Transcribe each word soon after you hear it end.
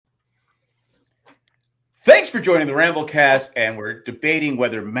for joining the Ramblecast, and we're debating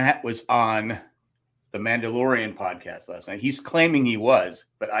whether Matt was on the Mandalorian podcast last night. He's claiming he was,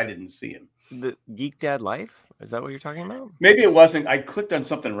 but I didn't see him. The Geek Dad Life? Is that what you're talking about? Maybe it wasn't. I clicked on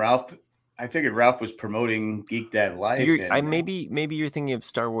something Ralph. I figured Ralph was promoting Geek Dad Life. Maybe you're thinking of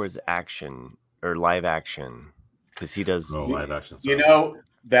Star Wars action or live action because he does live action. You know,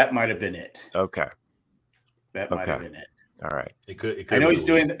 that might have been it. Okay, that might have been it. All right. It could I know he's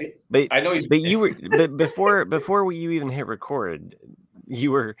doing. I know he's. But you were. But before you even hit record,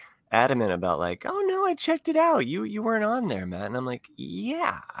 you were adamant about like, oh no, I checked it out. You weren't on there, Matt. And I'm like,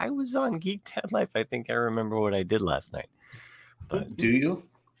 yeah, I was on Geek Dad Life. I think I remember what I did last night. But do you?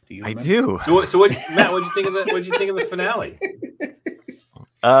 I do. So what, Matt? What'd you think of the? What'd you think of the finale?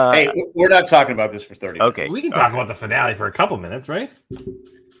 Hey, we're not talking about this for 30 minutes. Okay, we can talk about the finale for a couple minutes, right?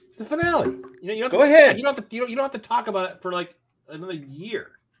 It's a finale. You don't Go ahead. You don't have to talk about it for like another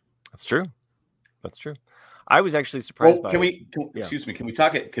year. That's true. That's true. I was actually surprised by it. Excuse me, can we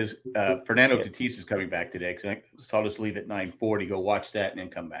talk it? Because Fernando Tatis is coming back today. So I'll just leave at 9:40, go watch that, and then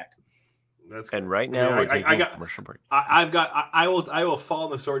come back. And right now we're taking a commercial break. I will fall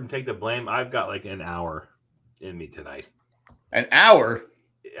on the sword and take the blame. I've got like an hour in me tonight. An hour?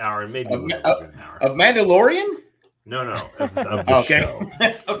 Maybe an hour. Of Mandalorian? No. Of the show.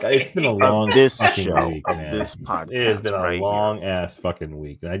 Okay. It's been a long this fucking show, week, man. this podcast. It has been a long here. ass fucking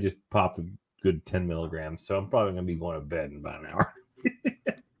week. And I just popped a good 10 milligrams, so I'm probably gonna be going to bed in about an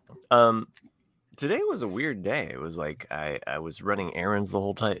hour. Today was a weird day. It was like I was running errands the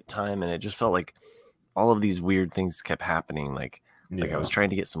whole time, and it just felt like all of these weird things kept happening. Like I was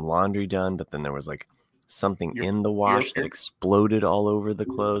trying to get some laundry done, but then there was like something in the wash that exploded all over the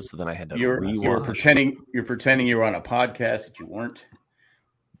clothes. So then I had to rewash. You're pretending you were on a podcast that you weren't.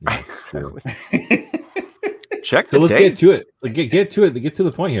 That's true. Check. So let's get to it. Get to it. Get to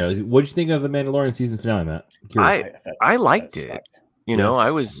the point here. What did you think of the Mandalorian season finale, Matt? I liked it. You know,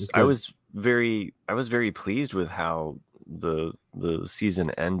 I was very pleased with how the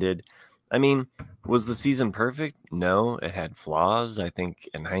season ended. I mean, was the season perfect? No, it had flaws. I think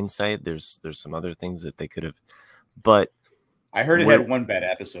in hindsight, there's some other things that they could have. But I heard it had one bad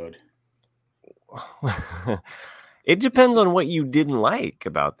episode. It depends on what you didn't like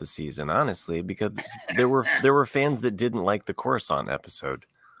about the season, honestly, because there were fans that didn't like the Coruscant episode.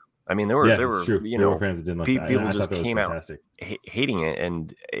 I mean, there were fans that didn't like that. People just came out hating it,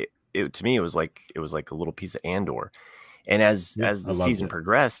 and it to me it was like a little piece of Andor. And as the season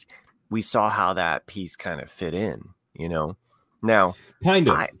progressed, we saw how that piece kind of fit in. You know, now kind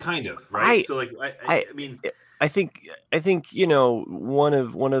of right. So like I mean, I think you know one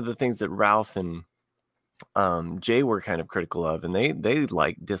of the things that Ralph and Jay were kind of critical of, and they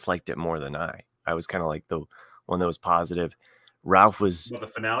disliked it more than I. I was kind of like the one that was positive. Ralph was the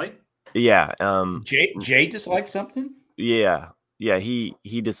finale. Yeah. Jay disliked something. Yeah.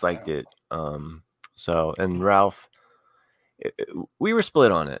 He disliked it. So and Ralph, we were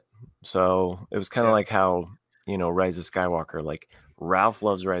split on it. So it was kind of like how Rise of Skywalker. Like Ralph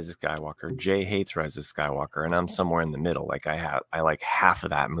loves Rise of Skywalker, Jay hates Rise of Skywalker, and I'm somewhere in the middle. Like I like half of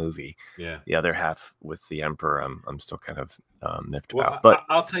that movie. Yeah. The other half with the Emperor, I'm still kind of miffed about. But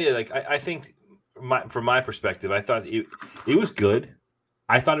I'll tell you, like I think from my perspective, I thought it was good.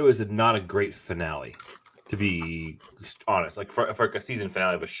 I thought it was not a great finale, to be honest. Like for a season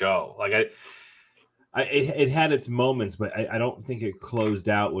finale of a show, like it had its moments, but I don't think it closed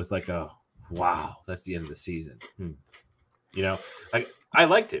out with like a wow, that's the end of the season. You know, like I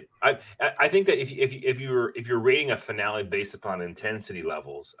liked it. I think that if you're rating a finale based upon intensity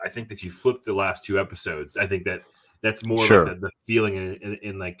levels, I think that if you flip the last two episodes, I think that's more like the feeling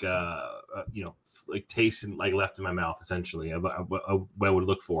in like like taste and like left in my mouth essentially of what I would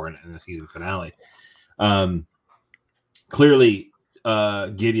look for in a season finale. Clearly,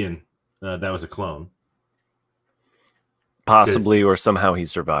 Gideon, that was a clone. Possibly, or somehow he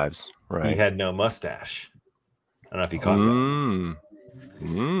survives. Right? He had no mustache. I don't know if you caught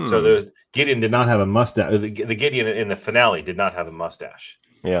that. So Gideon did not have a mustache. The Gideon in the finale did not have a mustache.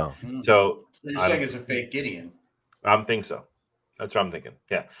 Yeah. So you're saying it's a fake Gideon? I'm thinking so. That's what I'm thinking.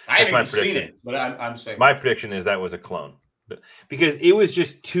 Yeah. I haven't seen it, but I'm saying my prediction is that was a clone. Because it was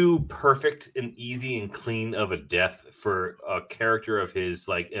just too perfect and easy and clean of a death for a character of his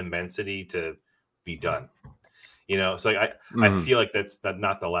like immensity to be done. You know, so like I feel like that's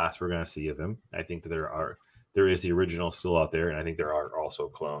not the last we're going to see of him. I think that there is the original still out there, and I think there are also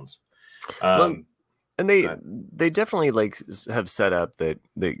clones. And they definitely like have set up that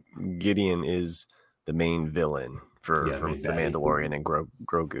Gideon is the main villain for the Mandalorian and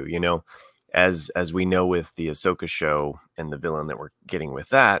Grogu. You know, as we know with the Ahsoka show and the villain that we're getting with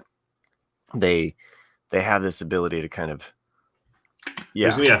that, they they have this ability to kind of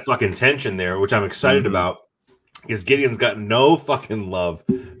There's gonna be that fucking tension there, which I'm excited about. Because Gideon's got no fucking love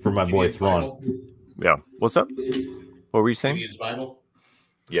for my boy Thrawn. Yeah. What's up? What were you saying? Gideon's Bible.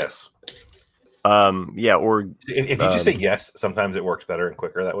 Yes. Yeah. Or if you just say yes, sometimes it works better and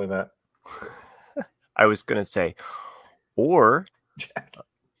quicker that way, Matt. I was gonna say, or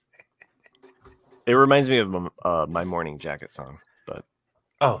it reminds me of my Morning Jacket song. But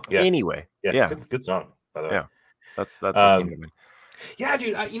anyway, yeah, good song by the way. Yeah, that's what came to mind. Yeah,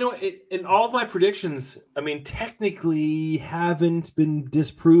 dude. In all of my predictions, I mean, technically haven't been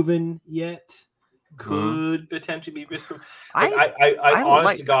disproven yet. Could potentially be disproven. I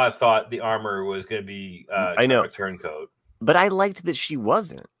honest to God thought the armor was going to be I know turncoat, but I liked that she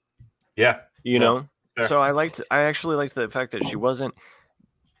wasn't. Yeah, you know. Fair. So I actually liked the fact that she wasn't.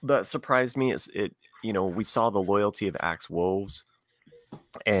 That surprised me. It we saw the loyalty of Axe Wolves,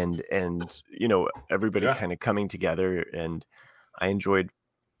 and everybody kind of coming together, and I enjoyed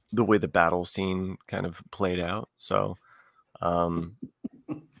the way the battle scene kind of played out. So,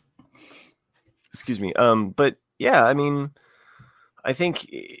 excuse me. But yeah, I mean, I think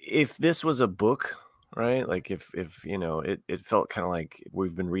if this was a book, right? Like if it felt kind of like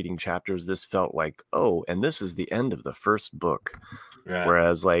we've been reading chapters. This felt like, oh, and this is the end of the first book. Right.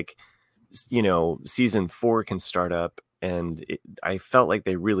 Whereas like, season 4 can start up, and I felt like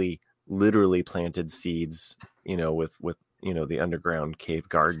they really literally planted seeds, with the underground cave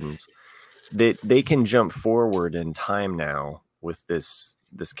gardens. They can jump forward in time now with this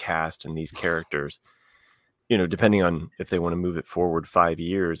cast and these characters, depending on if they want to move it forward 5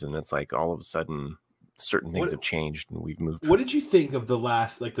 years, and it's like all of a sudden certain things have changed and we've moved. What did you think of the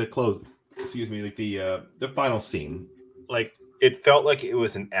last, like the close? Excuse me, like the final scene? Like it felt like it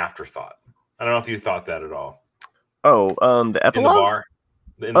was an afterthought. I don't know if you thought that at all. Oh, the epilogue?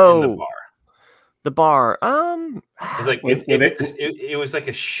 In the bar. In the bar. The bar. It's like it was like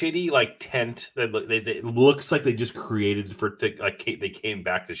a shitty like tent that it looks like they just created they came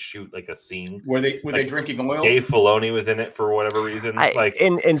back to shoot like a scene. Were they drinking oil? Dave Filoni was in it for whatever reason.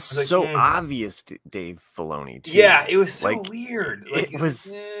 So obvious Dave Filoni too. Yeah, it was so weird. Like, it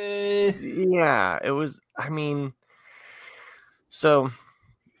was. Yeah, it was. I mean, so.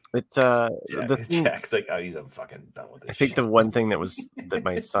 Jack's like, oh, he's fucking done with this. I think the one thing that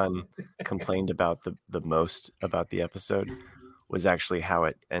my son complained about the most about the episode was actually how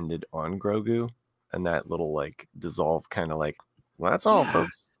it ended on Grogu, and that little like dissolve kind of like, well, that's all,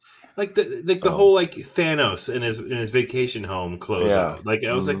 folks. Like the whole like Thanos in his vacation home close out. Like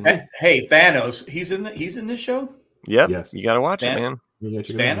I was like, hey, Thanos, he's in this show. Yep. Yes, you got to watch it, man.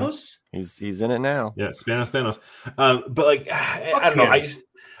 Thanos, he's in it now. Yeah, Thanos. But like, I don't know.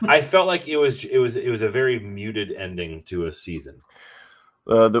 I felt like it was a very muted ending to a season.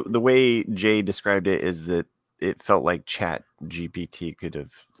 The way Jay described it is that it felt like Chat GPT could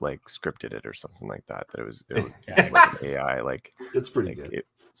have like scripted it or something like that. That it was like an AI. Like it's pretty good.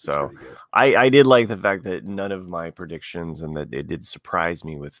 I did like the fact that none of my predictions, and that it did surprise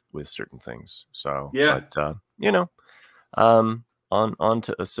me with certain things. So yeah, but on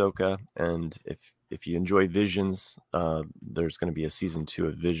to Ahsoka, and if you enjoy Visions, there's going to be a season 2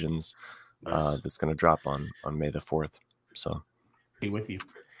 of Visions that's going to drop on May the 4th. So be with you.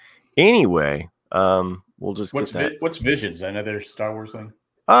 Anyway, we'll just get that. What's Visions? Another Star Wars thing?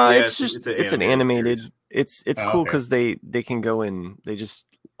 It's an animated. Series. It's cool because they can go in. They just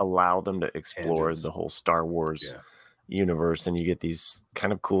allow them to explore the whole Star Wars universe, and you get these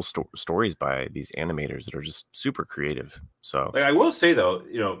kind of cool stories by these animators that are just super creative. So I will say though,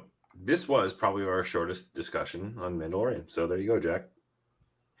 this was probably our shortest discussion on Mandalorian. So there you go, Jack.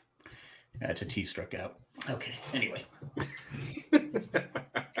 That's a T struck out. Okay. Anyway,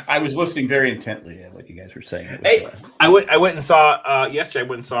 I was listening very intently at what you guys were saying. Hey, I went and saw yesterday. I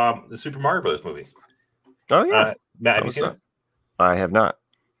went and saw the Super Mario Bros. Movie. Oh yeah, Matt, have you seen it? I have not,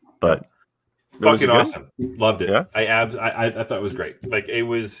 but fucking awesome. Loved it. Yeah? I thought it was great. Like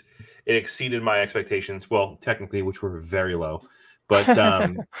it exceeded my expectations. Well, technically, which were very low. But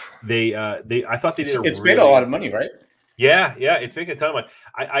I thought they did. It's made a lot of money, right? Yeah, it's making a ton of money.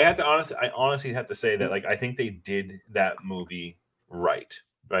 I honestly have to say that like I think they did that movie right.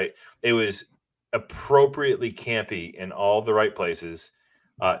 Right, it was appropriately campy in all the right places.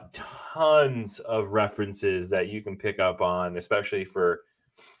 Tons of references that you can pick up on, especially for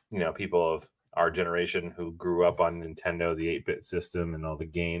people of our generation who grew up on Nintendo, the 8-bit system, and all the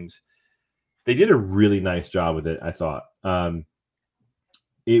games. They did a really nice job with it, I thought.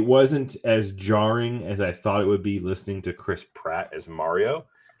 It wasn't as jarring as I thought it would be listening to Chris Pratt as Mario.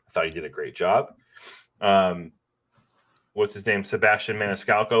 I thought he did a great job. what's his name? Sebastian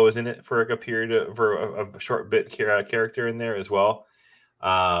Maniscalco is in it for a period for a short bit character in there as well.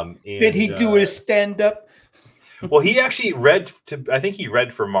 Did he do his stand up? Well, he actually I think he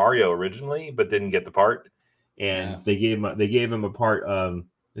read for Mario originally, but didn't get the part. And they gave him a part.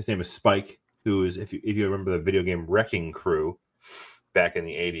 His name is Spike, who is, if you remember the video game Wrecking Crew back in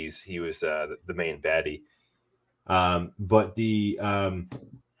the 80s, he was the main baddie.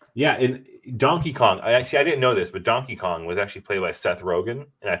 In Donkey Kong, I didn't know this, but Donkey Kong was actually played by Seth Rogen,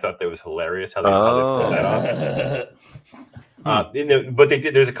 and I thought that was hilarious how they pulled that off. But they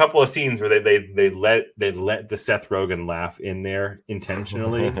did. There's a couple of scenes where they let the Seth Rogen laugh in there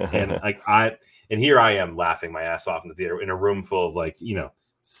intentionally, and here I am laughing my ass off in the theater in a room full of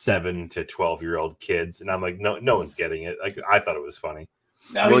 7 to 12-year-old kids, and I'm like, no one's getting it. Like, I thought it was funny.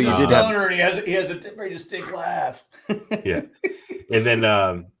 No, he's a stoner, and he has a very distinct laugh. Yeah, and then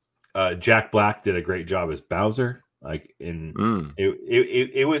Jack Black did a great job as Bowser. It's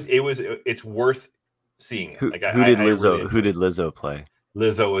worth seeing. Who did Lizzo? Who did Lizzo play?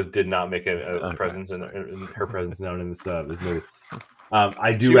 Lizzo did not make a presence in her presence known in this movie.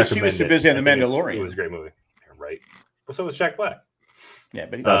 I do recommend. She was too busy on The Mandalorian. It was a great movie, right? Well, so was Jack Black. Yeah,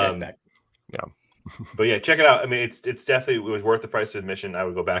 but he was back. Yeah. But yeah, check it out. I mean, it's definitely, it was worth the price of admission. I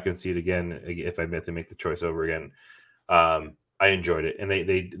would go back and see it again if I meant to make the choice over again. I enjoyed it, and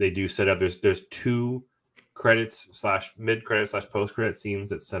they do set up. There's 2 credits / mid credit / post credit scenes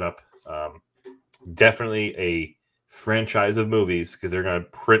that set up definitely a franchise of movies, because they're going to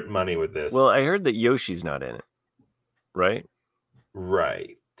print money with this. Well, I heard that Yoshi's not in it, right?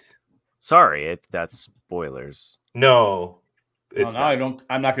 Right. Sorry if that's spoilers. No, I'm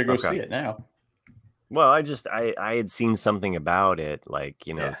not going to go see it now. Well, I had seen something about it,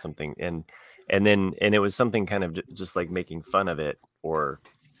 something, and it was something kind of just like making fun of it, or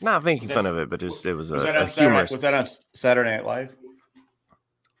not making fun of it, but it was a humorous. Was that on Saturday Night Live?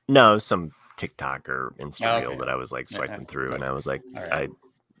 No, it was some TikTok or Insta reel that I was swiping through, and I was like, right.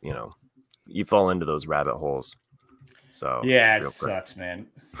 You fall into those rabbit holes. So yeah, it sucks, man.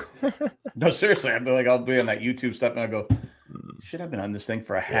 No, seriously, I'll be on that YouTube stuff, and I go, shit, I've been on this thing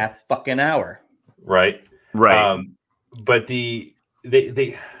for a half fucking hour. Right. But they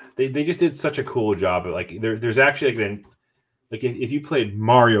just did such a cool job. There's actually if you played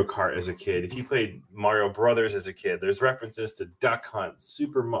Mario Kart as a kid, if you played Mario Brothers as a kid, there's references to Duck Hunt,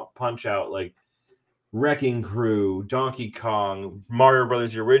 Super Punch Out, Wrecking Crew, Donkey Kong, Mario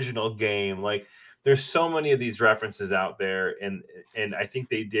Brothers, the original game. There's so many of these references out there, and I think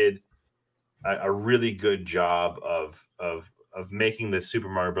they did a really good job of making the Super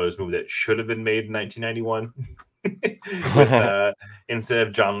Mario Brothers movie that should have been made in 1991 with, instead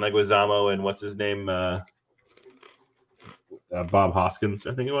of John Leguizamo and what's his name, Bob Hoskins,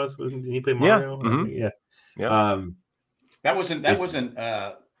 I think it was. Did he play Mario? Yeah. Mm-hmm. Yeah. That wasn't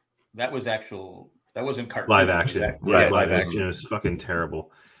cartoon. Live action. Live action. It was fucking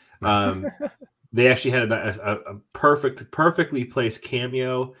terrible. They actually had a perfectly placed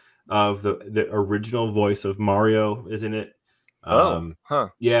cameo of the original voice of Mario is in it.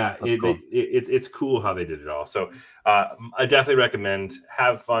 Yeah, cool. It's cool how they did it all. So I definitely recommend.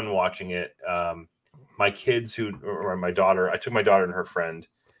 Have fun watching it. My kids my daughter, I took my daughter and her friend,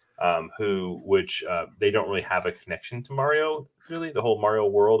 which they don't really have a connection to Mario, really, the whole Mario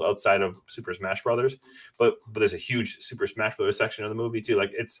world outside of Super Smash Brothers. But there's a huge Super Smash Brothers section of the movie too.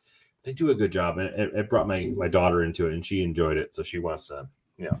 They do a good job, and it brought my daughter into it, and she enjoyed it. So she wants to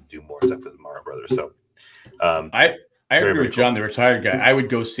do more stuff with Mario Brothers. So I agree with John, the retired guy. I would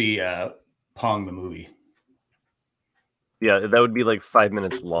go see Pong the movie. Yeah, that would be 5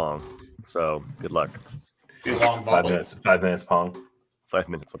 minutes long. So good luck. Be a long 5 minutes. 5 minutes Pong. 5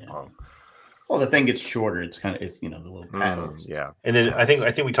 minutes of Pong. Well, the thing gets shorter. It's the little paddles. Yeah. And then I think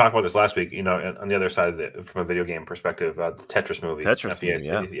we talked about this last week. On the other side of it, from a video game perspective, the Tetris movie.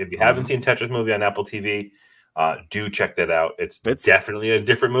 If you haven't seen Tetris movie on Apple TV, do check that out. It's definitely a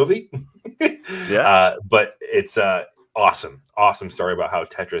different movie. Yeah. But it's awesome story about how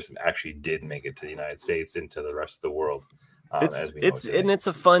Tetris actually did make it to the United States and to the rest of the world.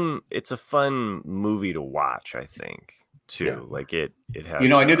 It's a fun movie to watch, I think, too. Yeah. It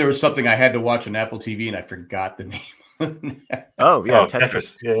has. I knew there was something I had to watch on Apple TV, and I forgot the name.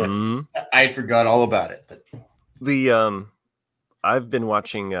 Tetris. Yeah. Mm-hmm. I forgot all about it. But I've been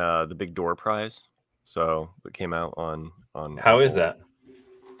watching the Big Door Prize, so it came out on. How is that?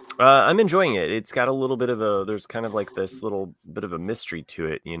 I'm enjoying it. It's got a little bit of there's kind of this little bit of a mystery to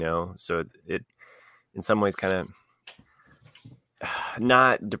it, So it in some ways kind of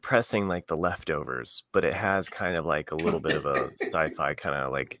not depressing like The Leftovers, but it has kind of a little bit of a sci-fi kind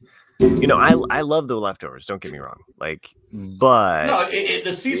of you know, I love The Leftovers. Don't get me wrong. Like, but No,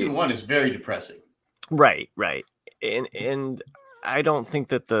 the season 1 is very depressing. Right. And I don't think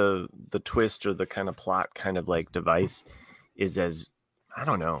that the twist or the kind of plot kind of like device is as, I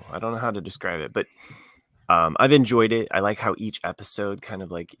don't know how to describe it, but I've enjoyed it. I like how each episode kind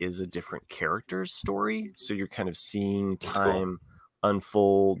of like is a different character's story. So you're kind of seeing time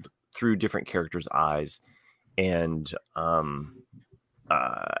unfold through different characters' eyes. And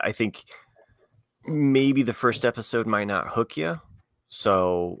I think maybe the first episode might not hook you.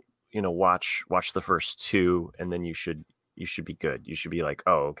 So, you know, watch the first 2 and then you should be good. You should be like,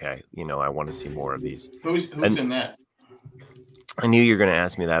 oh, okay, you know, I want to see more of these. Who's in that? I knew you were going to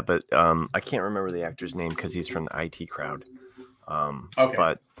ask me that, but I can't remember the actor's name because he's from the IT crowd. Okay.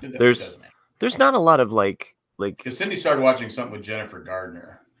 But there's not a lot of like. Because Cindy started watching something with Jennifer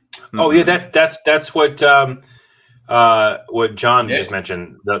Gardner. Oh yeah, that's what John just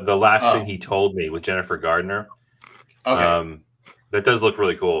mentioned. The last thing he told me with Jennifer Gardner. Okay. That does look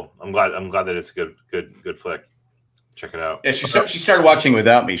really cool. I'm glad that it's a good flick. Check it out. Yeah, she started watching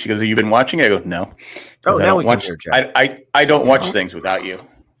without me. She goes, "Have you been watching?" I go, "No." Oh, now we watch. can hear Jack. I don't watch things without you.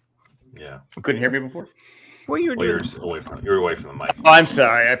 Yeah. You couldn't hear me before? What you were doing? You're away from the mic. Oh, I'm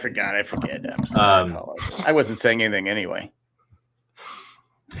sorry. I forgot. I'm sorry. I wasn't saying anything anyway.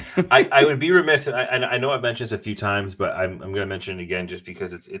 I would be remiss, and I know I've mentioned this a few times, but I'm going to mention it again just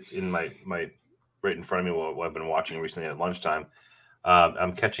because it's in my right in front of me what I've been watching recently at lunchtime.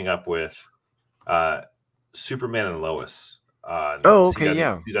 I'm catching up with Superman and Lois.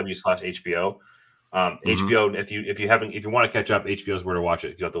 CW/HBO. HBO. If you want to catch up, HBO's where to watch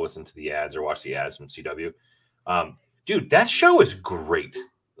it. You have to listen to the ads or watch the ads from CW. Dude, that show is great.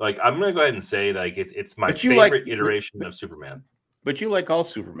 Like, I'm gonna go ahead and say, like, it's my favorite iteration of Superman. But you like all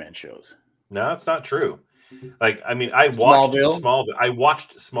Superman shows. No, that's not true. Like, I mean, I watched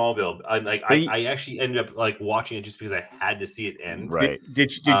Smallville. I actually ended up like watching it just because I had to see it end. Right.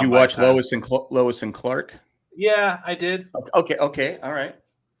 Did you watch Lois and Clark? Yeah, I did. Okay, all right.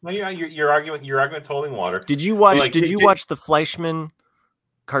 Well, your argument's holding water. Did you watch? Did you watch the Fleischman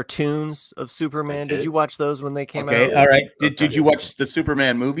cartoons of Superman? Did you watch those when they came out? Okay, all right. Did you watch the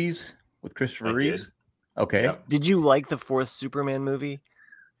Superman movies with Christopher Reeves? Did. Okay. Yep. Did you like the 4th Superman movie?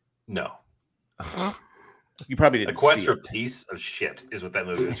 No. You probably didn't. A Quest see for it. Piece of Shit is what that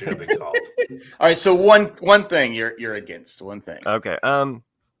movie is. You're big call. All right. So one thing you're against. One thing. Okay. No,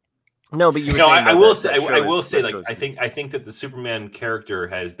 but you were no. saying I will say. I will say. like, Like, I think that the Superman character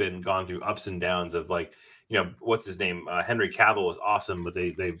has been gone through ups and downs of, like, you know, what's his name? Henry Cavill was awesome, but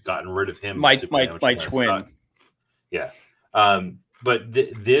they've gotten rid of him. My twin. Yeah. But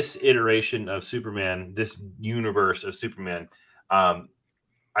this iteration of Superman, this universe of Superman, I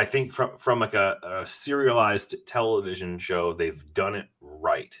think from like a serialized television show, they've done it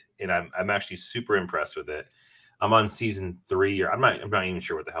right, and I'm actually super impressed with it. I'm on season 3, or I'm not even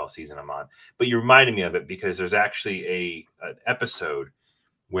sure what the hell season I'm on, but you reminded me of it because there's actually an episode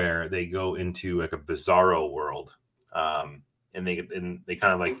where they go into like a bizarro world, and they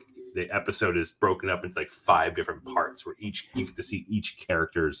kind of like, the episode is broken up into like 5 different parts where you get to see each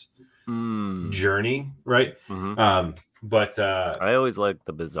character's journey, right? But I always like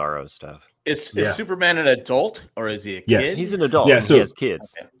the bizarro stuff. Is Superman an adult or is he a kid? Yes, he's an adult. Yeah, and so he has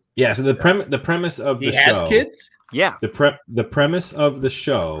kids. Okay. Yeah, so the premise of the show. He has kids? Yeah. The premise of the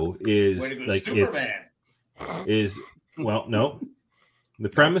show is like Superman. No. The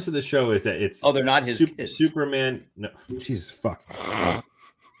premise of the show is that it's they're not his kids. Superman. No, Jesus fuck.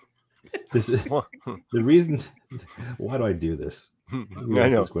 This is the reason. Why do I do this? I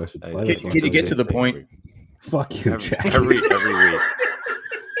know. This question. Can you get to the point? Fuck you, Jack. Every week.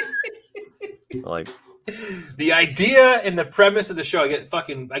 Like, the idea and the premise of the show,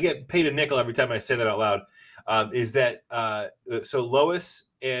 I get paid a nickel every time I say that out loud. Is that so Lois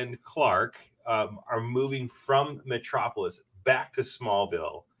and Clark are moving from Metropolis back to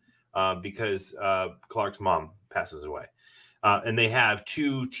Smallville because Clark's mom passes away, and they have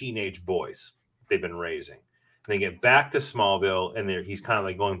 2 teenage boys they've been raising. And they get back to Smallville, and he's kind of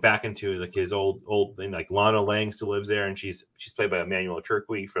like going back into like his old thing. Like, Lana Lang still lives there, and she's played by Emmanuel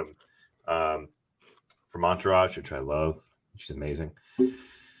Turkey from Entourage, which I love. She's amazing.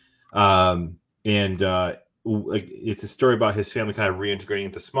 Like, it's a story about his family kind of reintegrating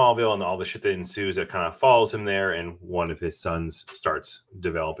into Smallville and all the shit that ensues that kind of follows him there. And one of his sons starts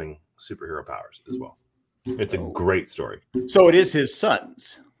developing superhero powers as well. It's a great story. So it is his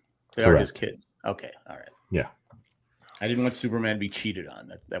sons. They Correct. are his kids. Okay, all right. Yeah. I didn't want Superman to be cheated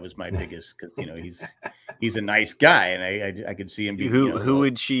on. That was my biggest, because he's a nice guy, and I could see him. who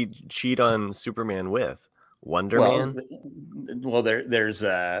would she cheat on Superman with? Wonder Man. Well, there's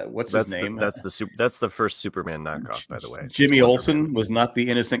what's his name? That's the first Superman knockoff, by the way. Jimmy Olsen was not the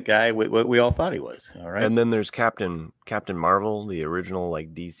innocent guy we all thought he was. All right. And then there's Captain Marvel, the original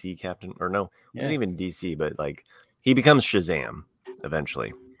like DC Captain, or no, it wasn't even DC, but like he becomes Shazam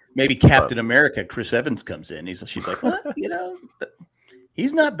eventually. Maybe Captain America, Chris Evans comes in. She's like, well,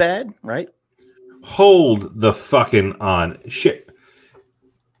 he's not bad, right? Hold the fucking on. Shit.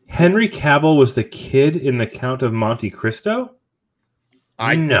 Henry Cavill was the kid in The Count of Monte Cristo?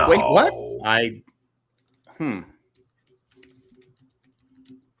 No. Wait, what?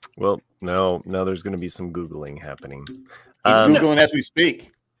 Well, no, there's going to be some Googling happening. He's Googling as we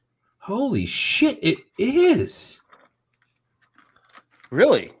speak. Holy shit, it is.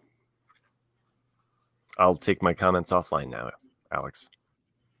 Really? I'll take my comments offline now, Alex.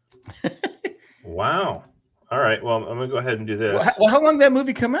 Wow. All right. Well, I'm going to go ahead and do this. Well, how long did that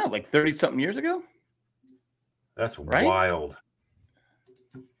movie come out? Like 30-something years ago? That's right? Wild.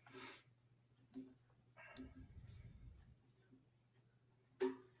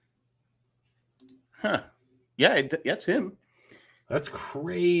 Huh. Yeah, that's him. That's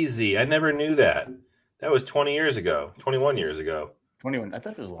crazy. I never knew that. That was 20 years ago. 21 years ago. 21. I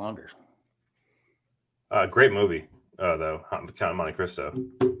thought it was longer. Great movie, though. Count of Monte Cristo.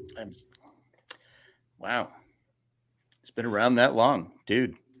 Wow. It's been around that long,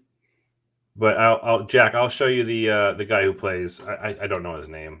 dude. But I'll show you the guy who plays. I don't know his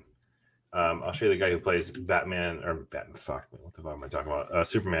name. I'll show you the guy who plays Batman or Batman. Fuck me. What the fuck am I talking about?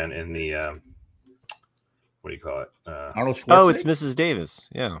 Superman in the what do you call it? Arnold Schwarzenegger. Oh, it's Mrs. Davis.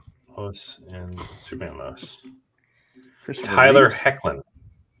 Yeah. Lois and Superman Lois. Tyler Hoechlin.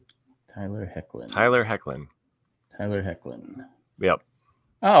 Tyler Hoechlin. Yep.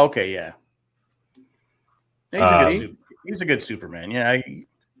 Oh, okay, yeah. He's a good Superman. Yeah.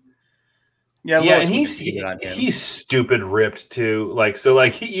 And he's stupid ripped too. Like so,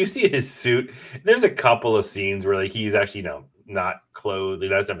 like you see his suit. There's a couple of scenes where like he's actually not clothed. He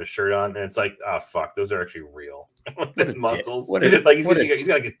doesn't have a shirt on, and it's like, oh fuck, those are actually real. Muscles. He's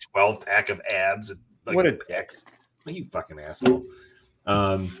got like a 12-pack of abs. And, like, what a dick! Like, you fucking asshole.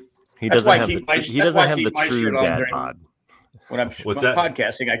 He doesn't have the true dad bod. When I'm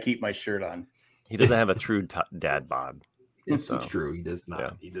podcasting, I keep my shirt on. He doesn't have a true dad bod. It's true. He does not.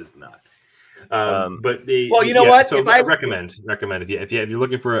 Yeah. He does not. What? So I recommend if you're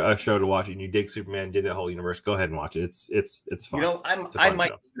looking for a show to watch and you dig Superman, dig that whole universe, go ahead and watch it. It's fun. I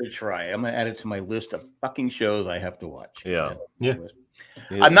might try. I'm gonna add it to my list of fucking shows I have to watch. Yeah.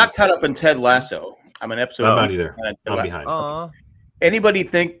 I'm not caught up in Ted Lasso. I'm an episode. I'm not either. I'm behind. Okay. Anybody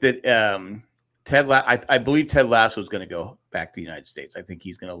think that I believe Ted Lasso is going to go back to the United States. I think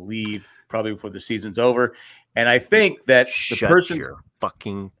he's going to leave probably before the season's over. And I think that your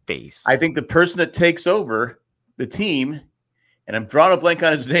fucking face. I think the person that takes over the team, and I'm drawing a blank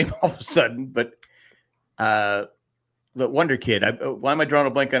on his name all of a sudden, but the Wonder Kid. Why am I drawing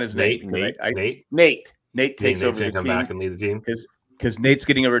a blank on his name? Nate takes over the team. Come back and lead the team because Nate's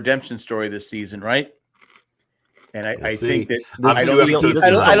getting a redemption story this season, right? And I think that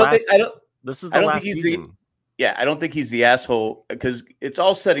this is the last season. I don't think he's the asshole because it's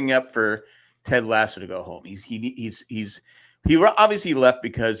all setting up for Ted Lasso to go home. He obviously left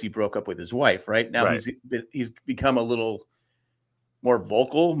because he broke up with his wife. Right now, he's become a little more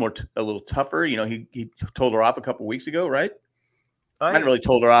vocal, a little tougher. He told her off a couple weeks ago, right? I hadn't really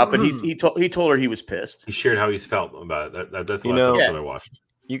told her off, but he told her he was pissed. He shared how he's felt about it. That's the last episode I watched.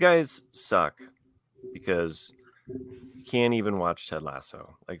 You guys suck because you can't even watch Ted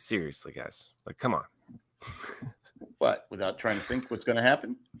Lasso. Like seriously, guys. Like, come on. What? Without trying to think what's going to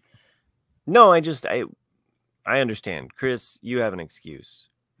happen? No, I understand. Chris, you have an excuse.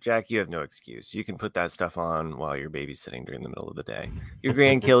 Jack, you have no excuse. You can put that stuff on while you're babysitting during the middle of the day. Your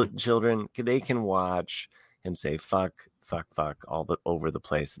grandchildren, they can watch him say fuck all over the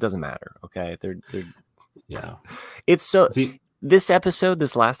place. It doesn't matter. Okay, they're yeah. It's so. This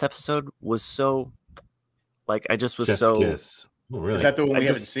last episode was so. Like I just was Chef's so. Kiss. Oh, really? Is that the one we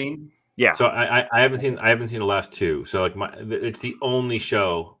haven't seen? Yeah. So I haven't seen the last two. So like it's the only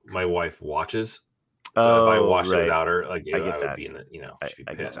show my wife watches. So if I watched it without her, like I would be in the she'd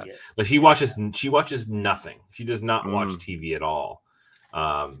be pissed. Like she watches nothing. She does not watch TV at all.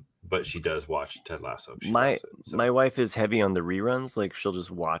 But she does watch Ted Lasso. My wife is heavy on the reruns. Like she'll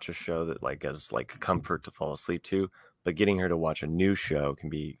just watch a show that like as like comfort to fall asleep to. But getting her to watch a new show can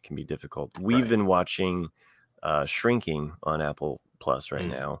be difficult. We've been watching Shrinking on Apple Plus right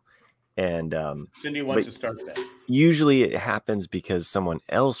now. And Cindy wants to start that. Usually it happens because someone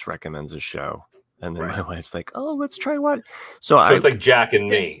else recommends a show And then Right. my wife's like, "Oh, let's try one." So it's like Jack and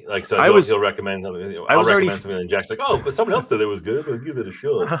me. Like, so he'll recommend something. I'll recommend something, and Jack's like, "Oh, but someone else said it was good. I'll give it a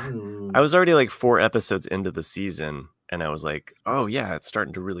shot." I was already like 4 episodes into the season, and I was like, "Oh yeah, it's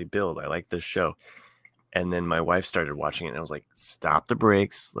starting to really build. I like this show." And then my wife started watching it, and I was like, "Stop the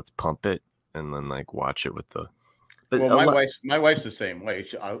brakes. Let's pump it, and then like watch it with the." But well, my wife's the same way.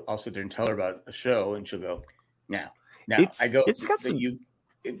 I'll sit there and tell her about a show, and she'll go, "Now." I go, it's got some.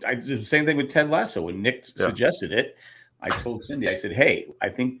 I did the same thing with Ted Lasso. When Nick suggested it, I told Cindy, I said, "Hey, I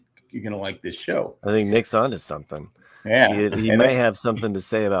think you're gonna like this show." I think Nick's onto something. Yeah, he might have something to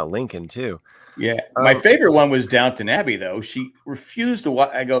say about Lincoln too. Yeah, my favorite one was Downton Abbey, though. She refused to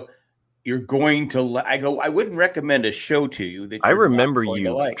watch. I go, "You're going to." I go, "I wouldn't recommend a show to you that." I remember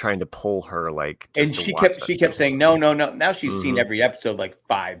you trying to pull her like, and she kept saying, "No." Now she's seen every episode like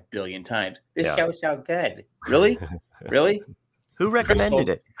 5 billion times. This show's so good. Really, really. Who recommended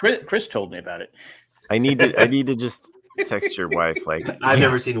it? Chris told me about it. I need to just text your wife. Like, I've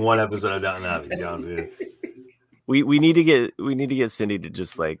never seen one episode of Downton Abbey, John. We need to get Cindy to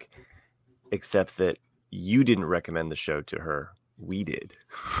just like accept that you didn't recommend the show to her. We did.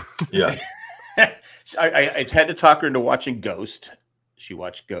 Yeah. I had to talk her into watching Ghost. She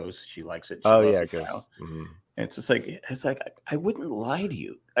watched Ghost. She likes it. Ghost. Mm-hmm. And it's like I wouldn't lie to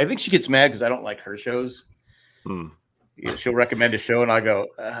you. I think she gets mad because I don't like her shows. She'll recommend a show and I go,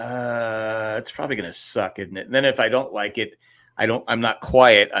 it's probably going to suck, isn't it? And then if I don't like it, I'm not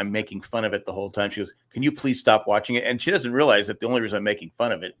quiet. I'm making fun of it the whole time. She goes, "Can you please stop watching it?" And she doesn't realize that the only reason I'm making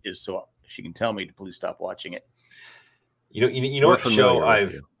fun of it is so she can tell me to please stop watching it. You know what show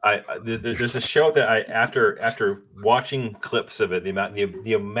there's a show that after watching clips of it,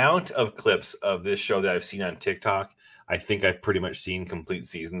 the amount of clips of this show that I've seen on TikTok, I think I've pretty much seen complete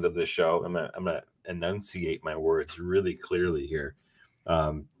seasons of this show. I'm gonna enunciate my words really clearly here.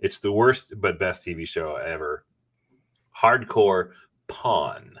 It's the worst but best TV show ever. Hardcore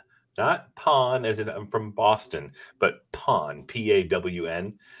Pawn, not Pawn as in I'm from Boston, but Pawn,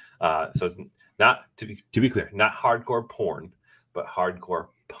 Pawn. So it's not to be clear, not hardcore porn, but hardcore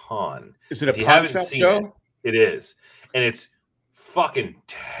pawn. Is it a pawn shop show? It is, and it's fucking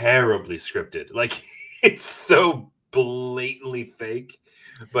terribly scripted. Like, it's so blatantly fake.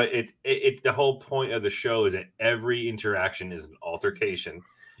 But it's the whole point of the show is that every interaction is an altercation,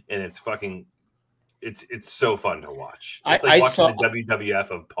 and it's fucking. It's so fun to watch. It's like watching the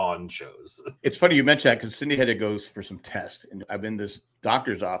WWF of pawn shows. It's funny you mentioned that because Cindy had to go for some tests, and I'm in this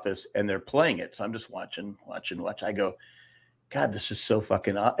doctor's office, and they're playing it. So I'm just watching. I go, God, this is so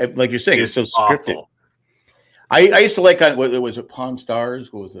fucking like you're saying. It's so scripted. Awful. I used to like what was it? Pawn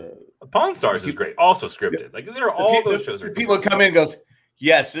Stars. What was it? Pawn Stars is great. Also scripted. Like there are all those shows. People come in and goes,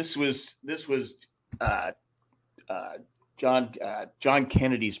 yes, this was John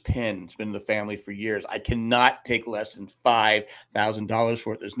Kennedy's pen. It's been in the family for years. I cannot take less than $5,000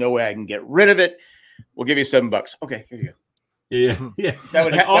 for it. There's no way I can get rid of it. We'll give you $7. Okay, here you go. Yeah. That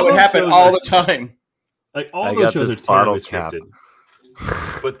would happen all the time. Like all those shows are terribly scripted.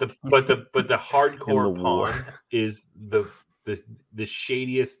 But the hardcore pawn is the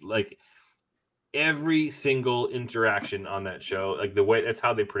shadiest. Like every single interaction on that show, like the way that's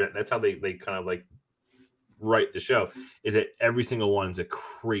how they kind of like write the show, is that every single one's a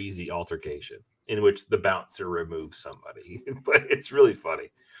crazy altercation in which the bouncer removes somebody. But it's really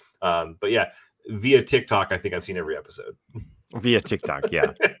funny. But yeah, via TikTok, I think I've seen every episode. Via TikTok,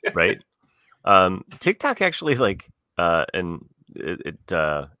 yeah, right. TikTok actually and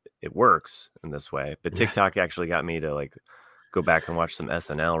it works in this way, but TikTok actually got me to like go back and watch some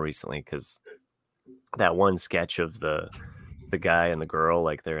SNL recently because that one sketch of the guy and the girl,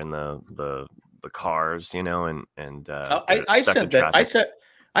 like they're in the cars, you know, and I sent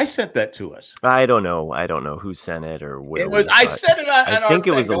that to us. I don't know who sent it or where. I sent it on. I think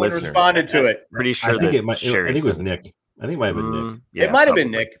it was a listener. Responded to it. Pretty sure I think it was Nick. I think it might have been Nick. Yeah, it might have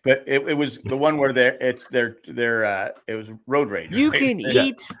been Nick, but it was the one where it was road rage. You can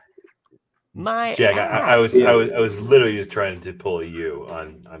eat my Jack. I was literally just trying to pull a you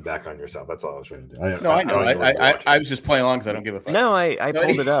on back on yourself. That's all I was trying to do. I know. I was just playing along because I don't give a fuck. No, I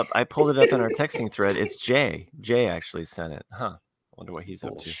pulled it up. I pulled it up in our texting thread. It's Jay. Jay actually sent it. Huh. Wonder what he's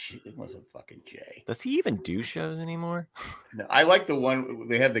up to. Shit, it wasn't fucking Jay. Does he even do shows anymore? No, I like the one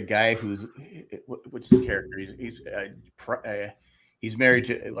they have the guy who's what's his character? He's married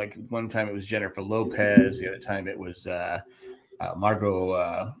to, like, one time it was Jennifer Lopez, the other time it was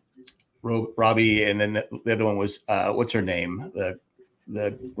Margot Robbie, and then the other one was what's her name?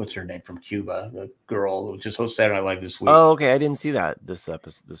 what's her name from Cuba, the girl who just hosted Saturday Night Live this week. Oh, okay. I didn't see that this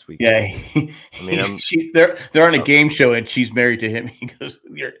episode this week. Yeah, I mean, they're on a game show and she's married to him. He goes,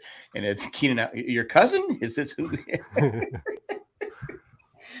 and it's Keenan, your cousin? Is this who?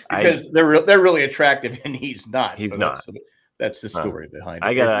 Because they're really attractive and he's not. He's not. That's the story behind it.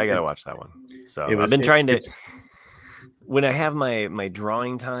 I gotta watch that one. So I've been trying to. When I have my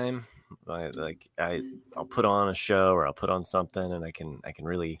drawing time, I'll put on a show or I'll put on something and I can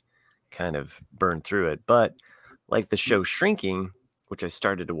really kind of burn through it. But like the show Shrinking, which I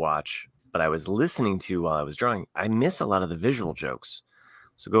started to watch, but I was listening to while I was drawing, I miss a lot of the visual jokes.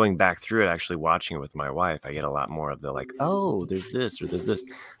 So going back through it, actually watching it with my wife, I get a lot more of the like, oh, there's this or there's this.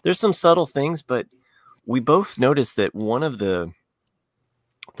 There's some subtle things, but we both noticed that one of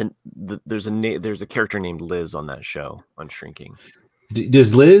there's a character named Liz on that show on Shrinking.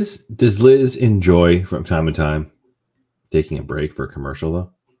 Does Liz enjoy from time to time taking a break for a commercial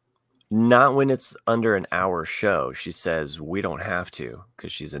though? Not when it's under an hour show. She says we don't have to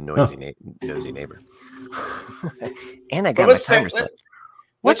because she's a nosy neighbor. And I got my timer set.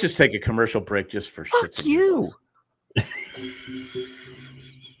 Let's just take a commercial break just for shits. Fuck you.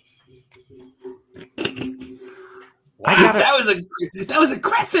 Wow, that was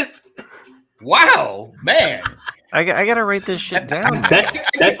aggressive. Wow, man. I gotta write this shit down.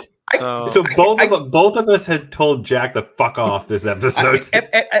 So both of us had told Jack to fuck off this episode.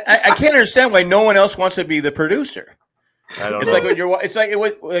 I can't understand why no one else wants to be the producer. I don't it's know.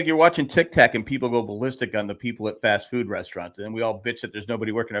 like when you're watching Tic Tac and people go ballistic on the people at fast food restaurants, and we all bitch that there's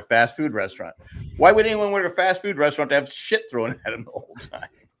nobody working at a fast food restaurant. Why would anyone work at a fast food restaurant to have shit thrown at them the whole time?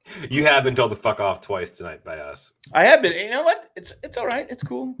 You have been told to fuck off twice tonight by us. I have been. You know what? It's all right. It's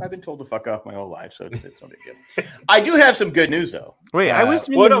cool. I've been told to fuck off my whole life, so it's no big deal. I do have some good news though. Wait, I was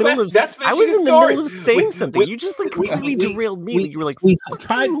in the middle of saying something. You just like completely derailed me. You were like, we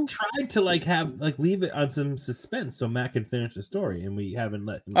tried to like have like leave it on some suspense so Matt can finish the story, and we haven't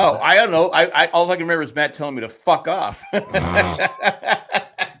let him. Oh, I don't know. I all I can remember is Matt telling me to fuck off.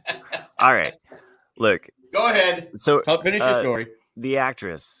 All right, look. Go ahead. So finish your story. The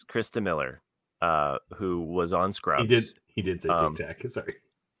actress Krista Miller, who was on Scrubs, he did say Tic Tac. Sorry.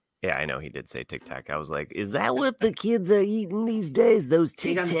 Yeah, I know he did say Tic Tac. I was like, is that what the kids are eating these days? Those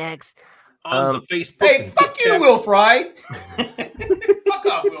Tic Tacs on the Facebook. Hey, fuck you, Will Fry. Fuck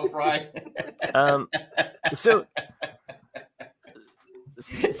off, Will Fry. So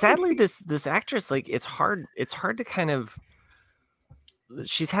sadly, this actress, like, it's hard to kind of.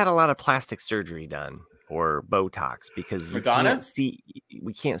 She's had a lot of plastic surgery done. Or Botox because we can't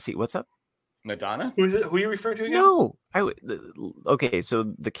see what's up. Madonna? Who are you referring to again? No, okay.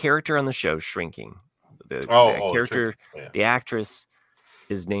 So the character on the show, Shrinking, the character, the actress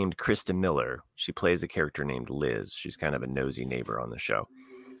is named Krista Miller. She plays a character named Liz. She's kind of a nosy neighbor on the show.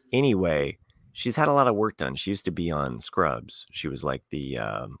 Anyway, she's had a lot of work done. She used to be on Scrubs. She was like the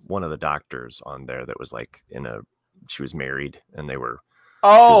one of the doctors on there that was like she was married and they were.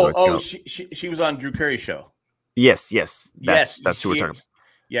 She was on Drew Carey's show. Yes. That's who we're talking about.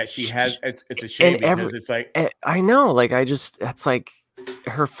 Yeah, she has. It's a shame because it's like I know, like that's like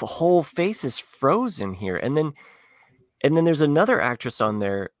her whole face is frozen here, and then there's another actress on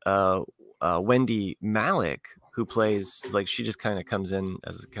there, Wendy Malick, who plays like she just kind of comes in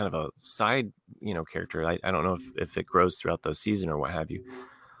as kind of a side, character. I don't know if it grows throughout the season or what have you,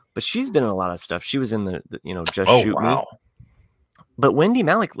 but she's been in a lot of stuff. She was in the Just Shoot Me. But Wendy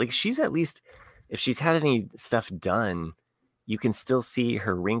Malick, like she's at least, if she's had any stuff done, you can still see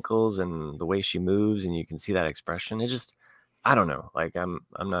her wrinkles and the way she moves, and you can see that expression. It's just, I don't know. Like I'm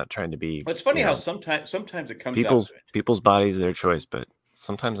not trying to be. It's funny how sometimes it comes people's bodies, their choice, but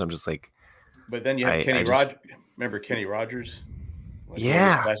sometimes I'm just like. But then you have Kenny Rogers. Remember Kenny Rogers?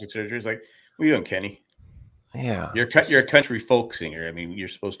 Yeah. Plastic surgery. It's like, what are you doing, Kenny? Yeah. You're a country folk singer. I mean, you're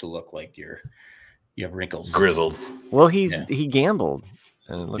supposed to look like you have wrinkles, grizzled. Well, he gambled,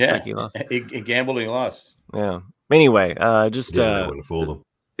 and it looks like he lost. He gambled and he lost. Yeah. Anyway,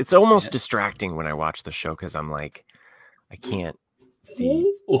 it's almost distracting when I watch the show because I'm like, I can't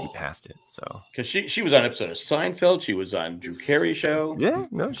see past it. So because she was on an episode of Seinfeld, she was on Drew Carey's show. Yeah,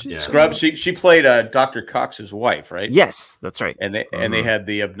 no, she's Scrubs. She played Dr. Cox's wife, right? Yes, that's right. And they had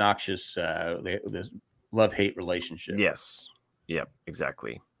the obnoxious the love-hate relationship. Yes. Yep.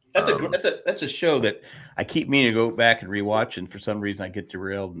 Exactly. That's a show that I keep meaning to go back and rewatch, and for some reason I get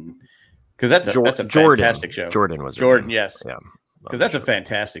derailed, and because that's a fantastic show. Jordan was yes, yeah, because that's a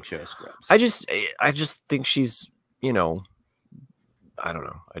fantastic show. Scrubs. I just think she's I don't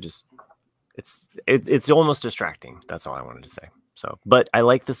know. It's almost distracting. That's all I wanted to say. So, but I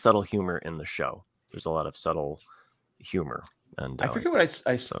like the subtle humor in the show. There's a lot of subtle humor And I forget what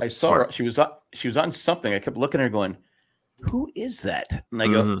I saw smart. her. She was on something. I kept looking at her going, who is that? And I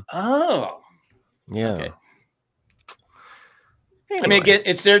go, Mhm. oh. Yeah. Okay. Anyway. I mean, again,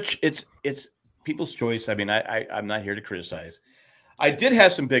 it's people's choice. I mean, I'm not here to criticize. I did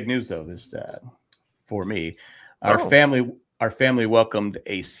have some big news though. This for me, our family welcomed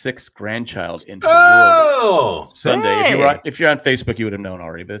a 6th grandchild into the world Sunday. Hey. If you're on Facebook, you would have known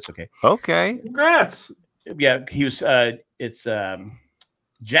already, but it's okay. Okay. Congrats. Yeah, he was. It's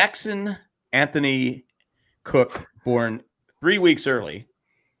Jackson Anthony Cook, born 3 weeks early.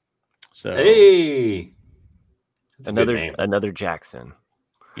 So Hey, that's a good name. another Jackson.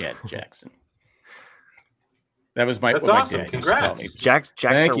 Yeah, Jackson. That was my. That's what my awesome. dad used to Congrats. call me. Jacks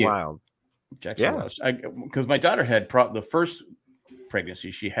Thank are you. wild. Jackson because my daughter had the first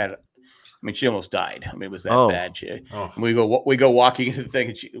pregnancy she had. I mean, she almost died. I mean, it was that bad. We go walking into the thing,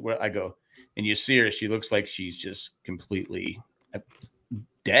 and I go, and you see her. She looks like she's just completely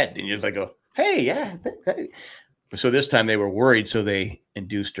dead, and you're just like, go, hey, yeah. So this time they were worried, so they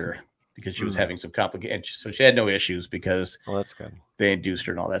induced her because she was having some complications. So she had no issues because that's good. They induced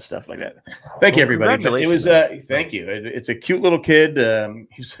her and all that stuff like that. Thank you, everybody. But it was thank you. It's a cute little kid.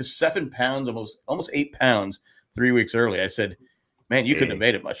 He's 7 pounds, almost 8 pounds, 3 weeks early. I said, man, you couldn't have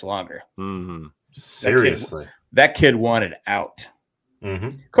made it much longer. Mm-hmm. Seriously, that kid wanted out. Mm-hmm.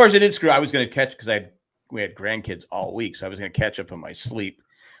 Of course, it did screw. I was going to catch because we had grandkids all week, so I was going to catch up on my sleep.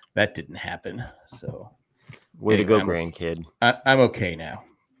 That didn't happen. So, way to go, grandkid. I'm okay now.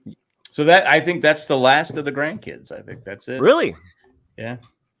 So I think that's the last of the grandkids. I think that's it. Really? Yeah,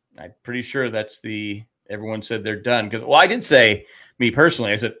 I'm pretty sure everyone said they're done because. Well, I did say me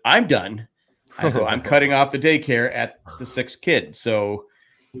personally. I said I'm done. I'm cutting off the daycare at the 6th kid. So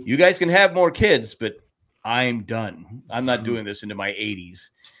you guys can have more kids, but I'm done. I'm not doing this into my 80s,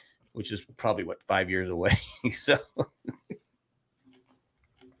 which is probably 5 years away. So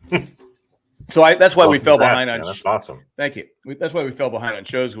that's why we fell behind on. That's awesome. Thank you. That's why we fell behind on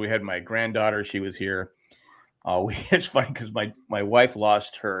shows. We had my granddaughter. She was here. It's funny because my wife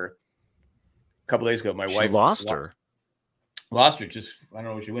lost her a couple days ago. My wife lost her. Just I don't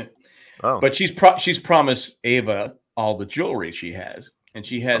know where she went. Oh, but she's promised Ava all the jewelry she has, and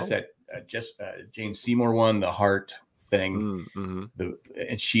she has that Jane Seymour one, the heart thing. Mm-hmm.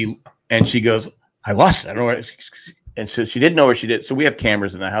 And she goes, I lost it. I don't know where. And so she didn't know where she did. So we have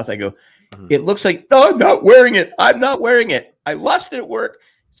cameras in the house. I go, it looks like no, I'm not wearing it. I'm not wearing it. I lost it at work.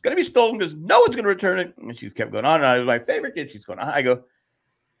 It's going to be stolen because no one's going to return it. And she kept going on. And I was my favorite kid. She's going on. I go,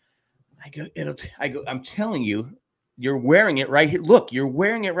 I'm telling you, you're wearing it right here. Look, you're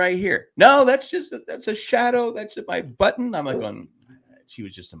wearing it right here. No, that's a shadow. That's my button. I'm like going, she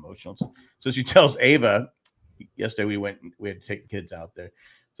was just emotional. So she tells Ava, yesterday we had to take the kids out there.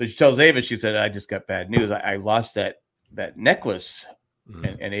 So she tells Ava, she said, I just got bad news. I lost that necklace.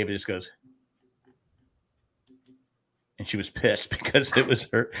 And Ava just goes, and she was pissed because it was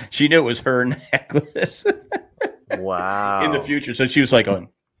her. She knew it was her necklace. Wow. In the future. So she was like going,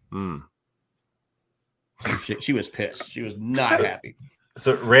 She was pissed. She was not happy.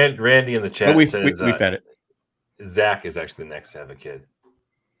 So Randy in the chat says we fed it. Zach is actually the next to have a kid.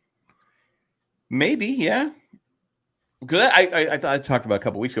 Maybe, yeah. Because I thought I talked about a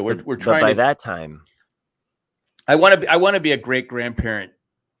couple weeks ago. We're trying. But by that time, I want to be a great grandparent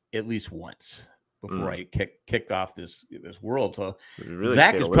at least once before I kick off this world. So really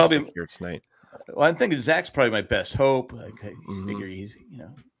Zach is probably here tonight. Well, I'm thinking Zach's probably my best hope. I figure he's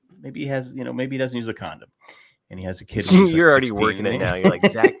maybe he has maybe he doesn't use a condom, and he has a kid. You're already working it now. You're like,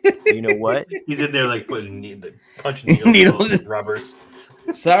 Zach, you know what? He's in there like punching needles and rubbers.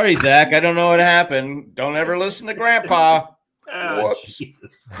 Sorry, Zach. I don't know what happened. Don't ever listen to Grandpa. Whoops.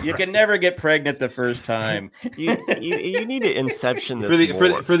 Jesus. You can never get pregnant the first time. You need to inception this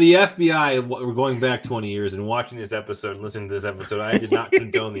for the FBI. We're going back 20 years and watching this episode and listening to this episode. I did not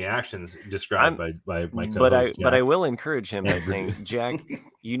condone the actions described by my co-host. But I will encourage him by saying, Jack,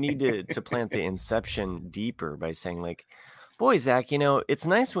 you need to plant the inception deeper by saying like, boy, Zach, it's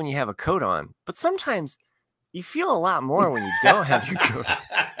nice when you have a coat on, but sometimes you feel a lot more when you don't have your coat on.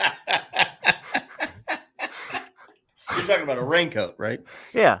 You're talking about a raincoat, right?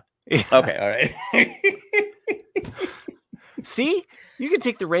 Yeah. Okay, all right. See, you can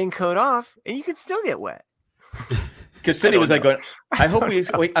take the raincoat off and you can still get wet. Because Cindy was like, I hope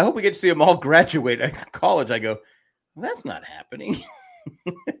we get to see them all graduate at college. I go, well, that's not happening.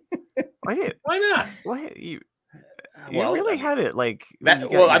 Why not? Why you really had it like that?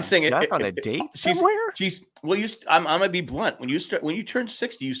 Well, I'm saying it on a date somewhere. I'm gonna be blunt. When you turn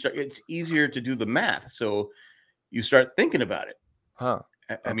 60, it's easier to do the math. So you start thinking about it. Huh.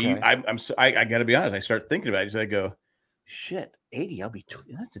 I mean, I got to be honest. I start thinking about it. So I go, Shit, 80. I'll be.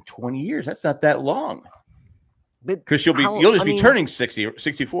 That's in 20 years. That's not that long. But Chris, you'll just be turning 60 or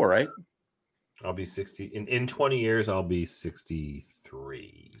 64, right? I'll be 60 in 20 years. I'll be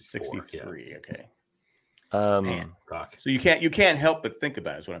 63. 63. Yeah. Okay. Man, so you can't help but think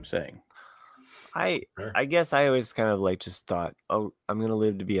about it, is what I'm saying. I guess I always kind of like just thought, oh, I'm gonna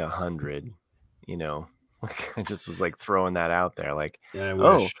live to be 100. You know, like I just was like throwing that out there, like,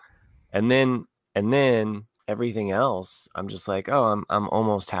 and then everything else, I'm just like, oh, I'm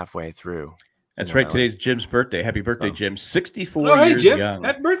almost halfway through. That's right. Today's Jim's birthday. Happy birthday, Jim! 64 years Jim. young.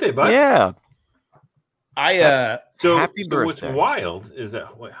 Happy birthday, bud. Yeah. So happy birthday. What's wild is that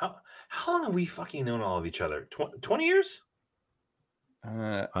how long have we fucking known all of each other? 20 years?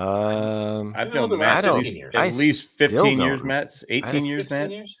 I've known Matt at least 15 years, Matt. 18 years,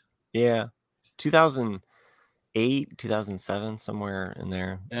 Matt. Yeah. 2008, 2007, somewhere in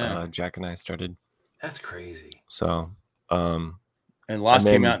there. Yeah. Jack and I started. That's crazy. So, and Lost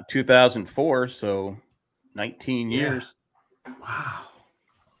came out in 2004, so 19 years. Wow.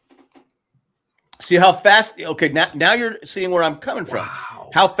 See how fast? Okay, now you're seeing where I'm coming from. Wow.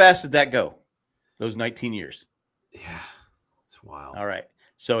 How fast did that go? Those 19 years. Yeah, it's wild. All right.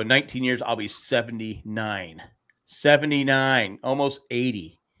 So in 19 years, I'll be 79. 79, almost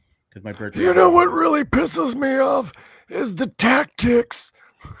 80. Because my birthday. You know what really pisses me off is the tactics.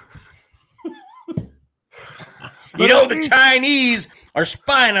 You know, the Chinese are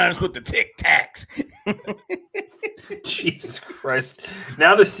spying on us with the Tic Tacs. Jesus Christ!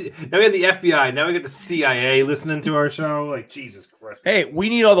 Now we have the FBI. Now we get the CIA listening to our show. Like, Jesus Christ! Hey, we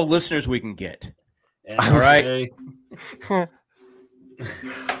need all the listeners we can get. All right. I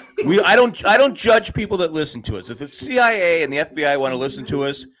don't judge people that listen to us. If the CIA and the FBI want to listen to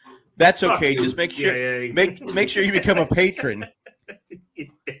us, that's okay. Just make sure you become a patron.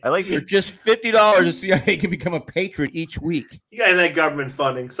 I like for just $50, the CIA can become a patron each week. You got that government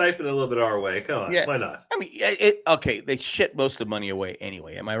funding, siphon a little bit our way. Come on, why not? I mean, okay. They shit most of the money away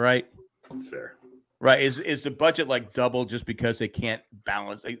anyway. Am I right? That's fair. Right? Is the budget like double just because they can't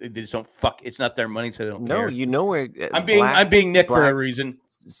balance? They just don't fuck. It's not their money, so they don't care. You know where I'm being Nick for a reason.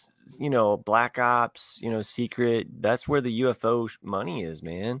 You know, Black Ops. You know, Secret. That's where the UFO money is,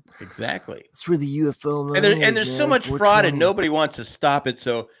 man. Exactly. It's where the UFO money. And there's so much fraud, and nobody wants to stop it.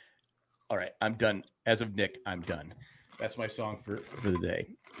 So, all right, I'm done. As of Nick, I'm done. That's my song for the day.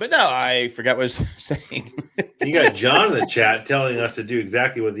 But no, I forgot what I was saying. You got John in the chat telling us to do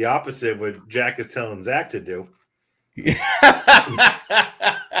exactly what the opposite of what Jack is telling Zach to do. Is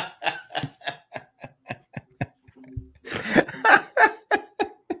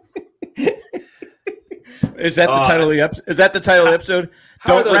that the title of the episode? Is that the title of the episode?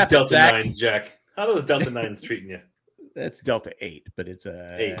 Don't wrap Delta 9s, Jack. How are those Delta 9s treating you? That's Delta 8, but it's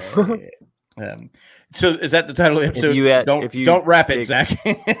 8. So is that the title of the episode? Don't wrap it, Zach.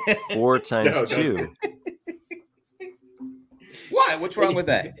 4 times 2. Why? What's wrong with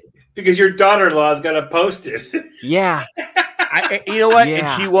that? Because your daughter-in-law's got to post it. Yeah. You know what?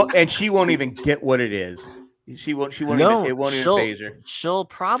 Yeah. And she won't even get what it is. She won't even phase her. She'll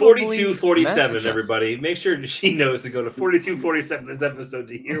probably 4247, everybody. Make sure she knows to go to 4247 this episode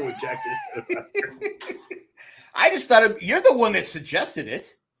to hear what Jack just said about her. I just thought you're the one that suggested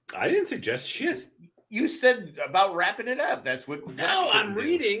it. I didn't suggest shit. You said about wrapping it up. That's what. Now I'm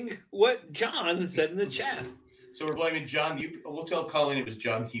reading what John said in the chat. So we're blaming John. We'll tell Colleen it was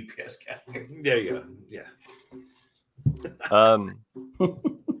John, the UPS guy. There you go. Yeah.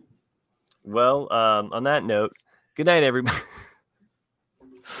 Well, on that note, good night, everybody.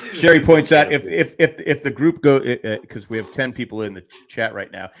 Sherry points out if the group go because we have 10 people in the chat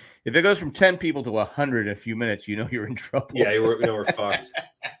right now. If it goes from 10 people to 100 in a few minutes, you know you're in trouble. Yeah, we're fucked.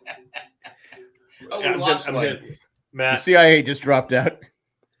 We lost one. Matt, the CIA just dropped out.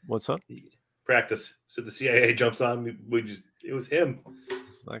 What's up? Practice. So the CIA jumps on. It was him.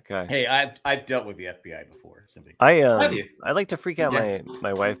 That guy. Hey, I've dealt with the FBI before. I like to freak out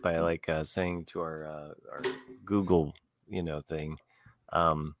my wife by like saying to our Google thing.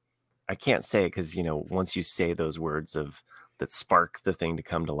 I can't say it because once you say those words that spark the thing to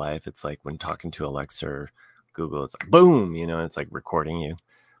come to life, it's like when talking to Alexa or Google, it's like boom, it's like recording you.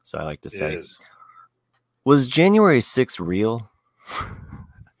 So I like to say, was January 6th real?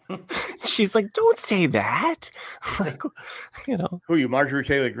 She's like, don't say that. Like, Who are you, Marjorie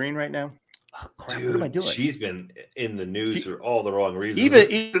Taylor Greene right now? Oh, crap, dude, what am I doing? She's been in the news for all the wrong reasons.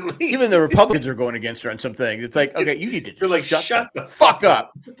 Even the Republicans are going against her on some things. It's like, okay, you need to shut the fuck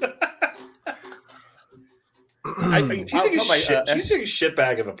up. She's a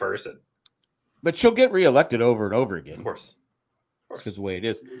shitbag of a person. But she'll get reelected over and over again. Of course. Because the way it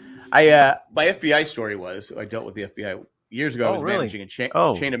is. My FBI story was I dealt with the FBI years ago. I was managing a chain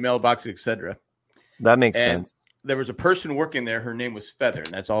of mailboxes, etc. That makes sense. There was a person working there. Her name was Feather,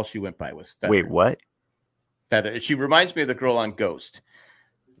 and that's all she went by was Feather. Wait, what? Feather. She reminds me of the girl on Ghost,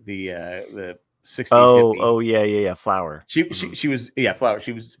 the 60s. Oh, yeah. Flower. She was Flower.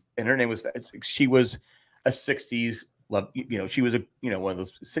 She was, and her name was. She was a 60s love. She was one of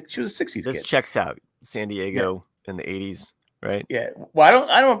those. She was a 60s. This kid. Checks out. San Diego in the 80s, right? Yeah. Well,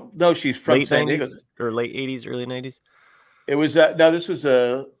 I don't know. She's from late San 90s Diego or late 80s, early 90s. It was no. This was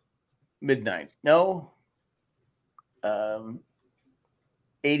midnight. No.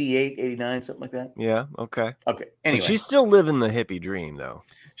 88, 89, something like that. Yeah. Okay. Anyway, but she's still living the hippie dream, though.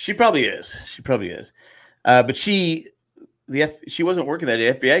 She probably is. But she wasn't working that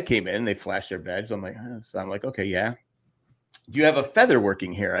day. FBI came in and they flashed their badge. I'm like, okay, yeah. Do you have a Feather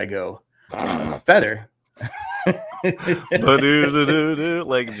working here? I go, Feather. Like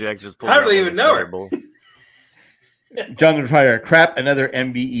Jack just pulled. I don't even know her. Jonathan Fire, crap, another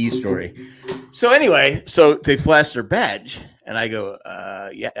MBE story. So anyway, they flashed their badge, and I go,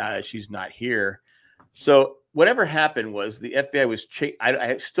 she's not here. So whatever happened was the FBI was.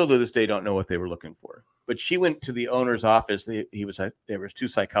 I still to this day don't know what they were looking for. But she went to the owner's office. There was 2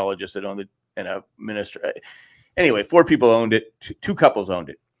 psychologists that owned it and a minister. Anyway, 4 people owned it. 2 couples owned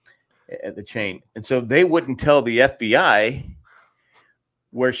it at the chain, and so they wouldn't tell the FBI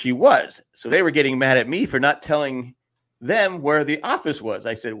where she was. So they were getting mad at me for not telling them where the office was.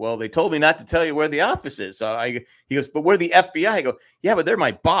 I said, well, they told me not to tell you where the office is. So he goes, but we're the FBI. I go, yeah, but they're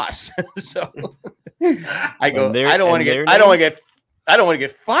my boss. So I go, I don't want to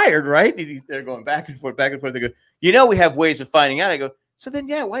get fired, right? They're going back and forth. They go, we have ways of finding out. I go, so then,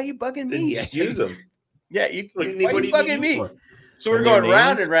 why are you bugging me? Just use them. Yeah, why are you bugging me? So we're going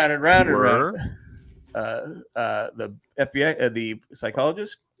round and round and round and round. The FBI, the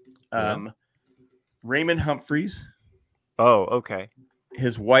psychologist, Raymond Humphreys. Oh, okay.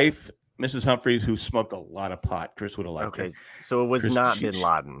 His wife, Mrs. Humphreys, who smoked a lot of pot. Chris would have liked her. Okay, so it was not Bin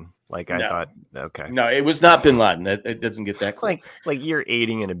Laden. I thought. Okay. No, it was not Bin Laden. It doesn't get that close. Like you're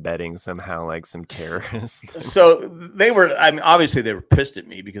aiding and abetting somehow, like some terrorists. So they were. I mean, obviously they were pissed at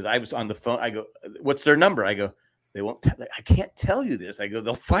me because I was on the phone. I go, "What's their number?" I go, "They won't. I can't tell you this." I go,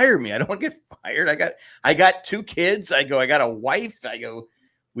 "They'll fire me. I don't want to get fired. I got 2 kids. I go, I got a wife. I go,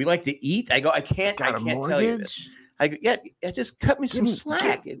 we like to eat. I go, I can't tell you this." I go, just cut me some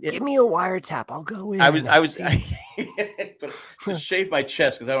slack. Give me a wiretap. I'll go in. I just shave my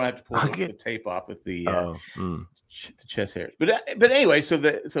chest because I don't have to pull the tape off with the chest hairs. But anyway, so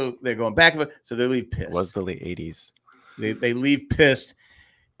they're going back. So they leave pissed. It was the late 80s. They leave pissed,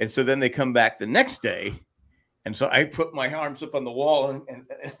 and so then they come back the next day, and so I put my arms up on the wall and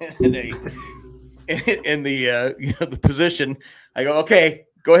in the position. I go, okay,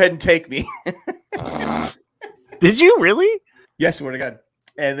 go ahead and take me. Did you really? Yes, swear to God.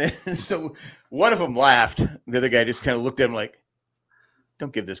 And then so one of them laughed. The other guy just kind of looked at him like,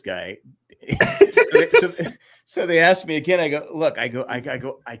 "Don't give this guy." So they asked me again. I go, "Look, I can't. I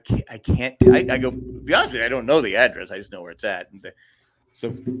go. Be honest with you, I don't know the address. I just know where it's at." And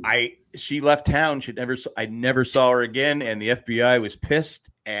she left town. I never saw her again. And the FBI was pissed.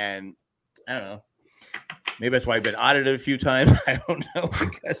 And I don't know. Maybe that's why I've been audited a few times. I don't know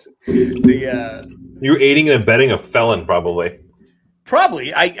because you're aiding and abetting a felon, probably.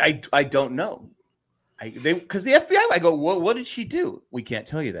 Probably, I don't know. Because the FBI, I go, what did she do? We can't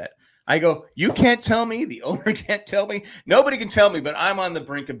tell you that. I go, you can't tell me. The owner can't tell me. Nobody can tell me. But I'm on the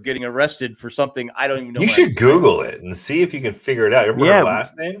brink of getting arrested for something I don't even know. You should Google it and see if you can figure it out. You remember her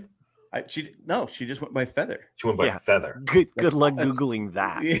last name? She just went by Feather. She went by Feather. Good luck Googling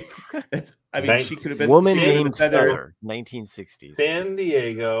that. She could have been woman named Feather, 1960s. San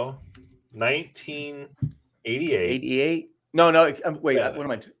Diego, 1988. 88? No. Wait, Feather. What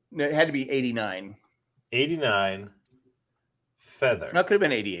am I? No, it had to be 89. 89. Feather. No, it could have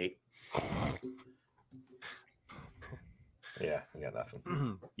been 88. Yeah, we got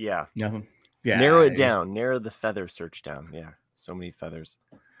nothing. Yeah. Nothing. Yeah. Narrow it down. Narrow the feather search down. Yeah. So many feathers.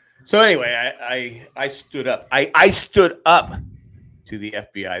 So anyway, I stood up. I stood up to the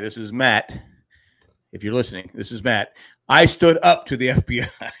FBI. This is Matt. If you're listening, this is Matt. I stood up to the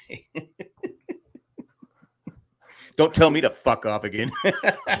FBI. Don't tell me to fuck off again.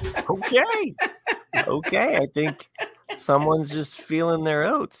 Okay. I think someone's just feeling their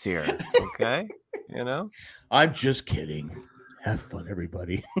oats here. Okay. I'm just kidding. Have fun,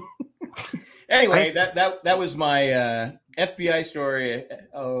 everybody. Anyway, that was my FBI story.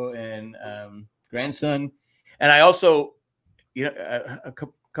 And grandson. And I also, a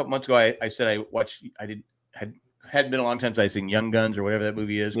couple months ago, I said I hadn't been a long time since I seen Young Guns or whatever that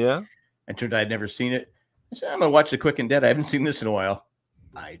movie is. Yeah. And turned out I'd never seen it. I said, I'm gonna watch The Quick and Dead. I haven't seen this in a while.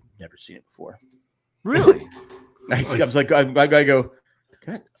 I'd never seen it before. Really? I was like, I go,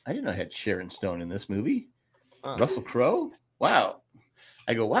 God, I didn't know I had Sharon Stone in this movie. Russell Crowe? Wow.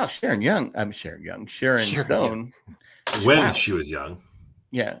 I go, wow, Sharon Stone. When she was young.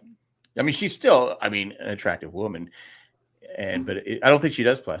 Yeah. I mean, she's still, an attractive woman. But I don't think she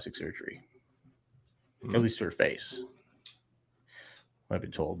does plastic surgery. At least her face. I've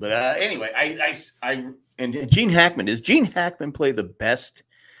been told. But anyway, and Gene Hackman. Does Gene Hackman play the best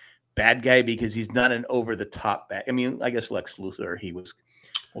bad guy because he's not an over-the-top bad? I mean, I guess Lex Luthor, he was,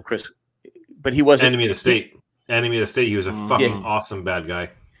 but he wasn't. Enemy of the State. He was a fucking awesome bad guy.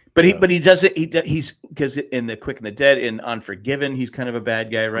 But he doesn't. He's because in The Quick and the Dead, in Unforgiven, he's kind of a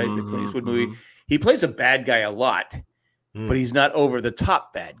bad guy, right? The Clint Eastwood movie. He plays a bad guy a lot, but he's not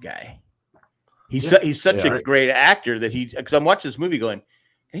over-the-top bad guy. He's such a great actor that because I'm watching this movie going,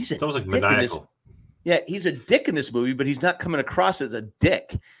 it's almost like maniacal. He's a dick in this movie, but he's not coming across as a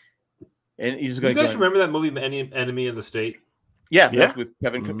dick. And he's going. You guys remember that movie, Enemy of the State? Yeah. That's with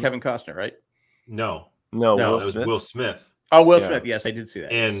Kevin Costner, right? No, it was Will Smith. Oh, Will Smith. Yes, I did see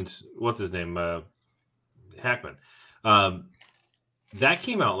that. And what's his name? Hackman. That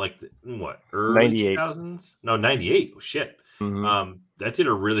came out early 98. 2000s? No, 98. Oh, shit. That did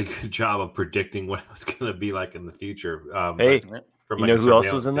a really good job of predicting what it was going to be like in the future. From you know who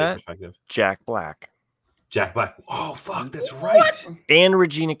else was in that? Jack Black. Jack Black. Oh, fuck, that's right. And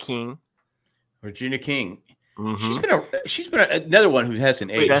Regina King. She's been another one who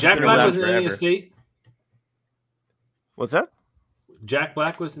hasn't aged. Jack Black was in Enemy of the State. What's that? Jack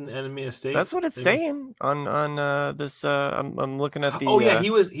Black was an Enemy of State. That's what it's saying on this. I'm looking at the. Oh yeah, he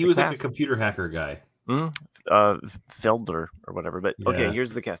was like a computer hacker guy. Felder or whatever. But okay,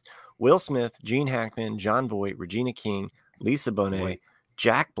 here's the cast: Will Smith, Gene Hackman, John Voight, Regina King, Lisa Bonet,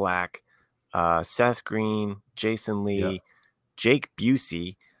 Jack Black, Seth Green, Jason Lee, Jake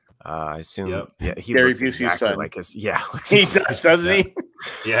Busey. I assume. Yep. Yeah, he Gary looks Busey's exactly son. like his. Yeah, he does, doesn't he?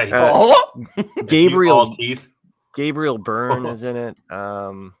 Yeah. He does. Gabriel teeth. Gabriel Byrne is in it.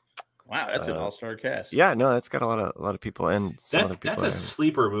 Wow, that's an all-star cast. Yeah, no, that's got a lot of people, and that's a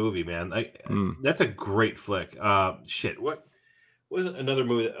sleeper movie, man. That's a great flick. Shit, what was another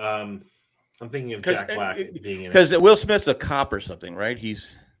movie? I'm thinking of Jack Black being in it because Will Smith's a cop or something, right?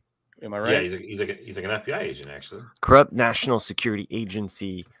 Am I right? Yeah, he's like an FBI agent, actually. Corrupt National Security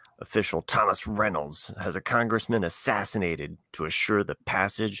Agency official Thomas Reynolds has a congressman assassinated to assure the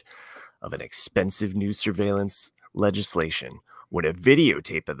passage of an expensive new surveillance legislation when a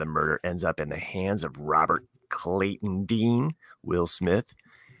videotape of the murder ends up in the hands of Robert Clayton Dean, Will Smith,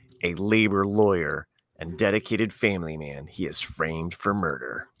 a labor lawyer and dedicated family man. He is framed for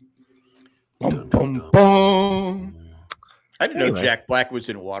murder. Boom, boom, boom. I didn't know Jack Black was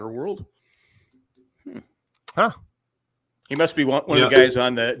in Waterworld. Huh. He must be one of the guys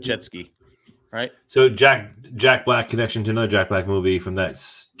on the jet ski, right? So Jack Black connection to another Jack Black movie from that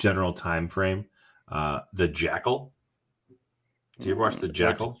general time frame, The Jackal. Did you ever watch The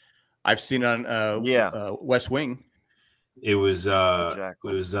Jackal? I've seen on West Wing. It was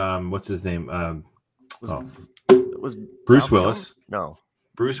what's his name? It was Bruce Willis. No.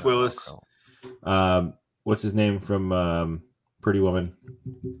 Bruce Willis. What's his name from Pretty Woman?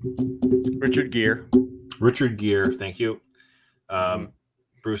 Richard Gere. Thank you.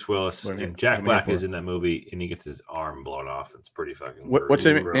 Bruce Willis and Jack Black is in that movie, and he gets his arm blown off. It's pretty fucking. What's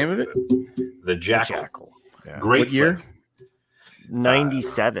the name of it? The Jackal. Yeah. Great what year?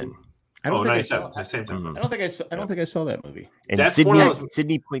 97. I don't think I saw. Same time. I don't think I saw that movie. And That's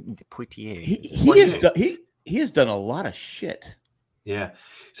Sidney Poitier. He has done a lot of shit. Yeah.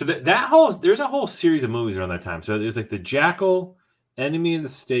 So there's a whole series of movies around that time. So there's like The Jackal, Enemy of the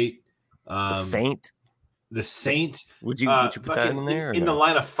State, The Saint. The Saint. Would you put that in there? In the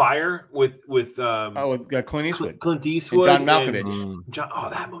Line of Fire with with Clint Eastwood. Clint Eastwood. And John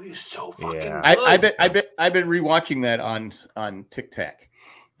Malkovich. That movie is so fucking good. I've been rewatching that on Tic Tac.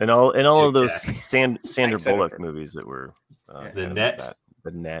 And all of those Sandra Bullock movies that were The Net.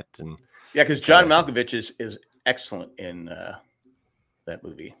 The Net and because John Malkovich is excellent in that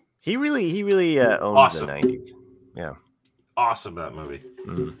movie. He really owned awesome. the 90s. Yeah. Awesome that movie.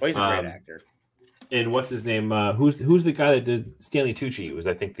 Well, he's a great actor. And what's his name? Who's the guy that did Stanley Tucci? He was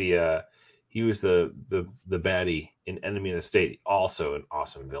he was the baddie in Enemy of the State, also an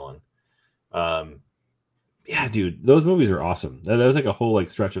awesome villain. Yeah, dude, those movies are awesome. That was like a whole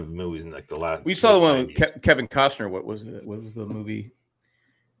stretch of movies in the last. We saw the one with Kevin Costner. What was it? What was the movie?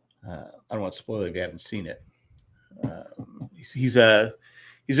 I don't want to spoil it if you haven't seen it. He's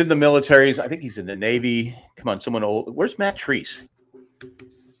He's in the militaries. I think he's in the Navy. Come on, someone old. Where's Matt Treese?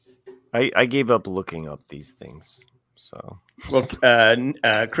 I gave up looking up these things. So well,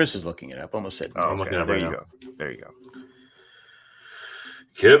 Chris is looking it up. Almost said. I'm looking it up there right you now. go. There you go.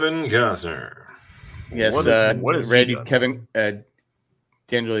 Kevin Costner. Yes, what is Randy he done? Kevin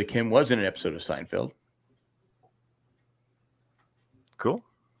Daniel Day Kim was in an episode of Seinfeld. Cool.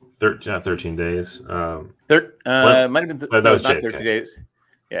 13 days. Might have been that was not JFK. 30 days.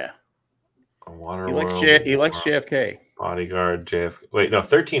 Yeah, Waterworld. He likes JFK. Bodyguard. JFK. Wait, no.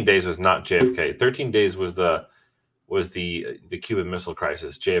 13 days was not JFK. 13 days was the Cuban Missile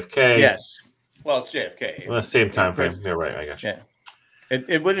Crisis. JFK. Yes. Well, it's JFK. Well, same time frame. You're right. I got you. Yeah.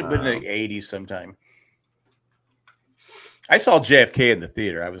 It would have been in the 80s sometime. I saw JFK in the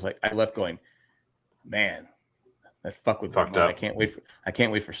theater. I left going, man, that fucked up. I can't wait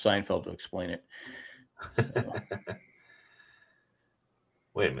for Seinfeld to explain it.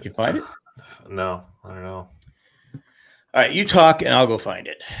 Wait a minute. Did you find it? No, I don't know. All right, you talk and I'll go find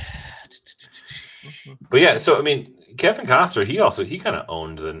it. But yeah, so I mean, Kevin Costner, he kind of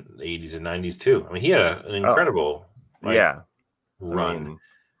owned the 80s and 90s too. I mean, he had an incredible run. Well,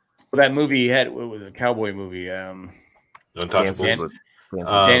 that movie he had was a cowboy movie. Untouchables.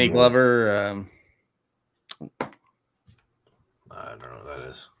 Danny Glover. I don't know what that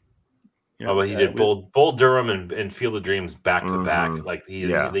is. You know, but he did Bull Durham and Field of Dreams back to back. Like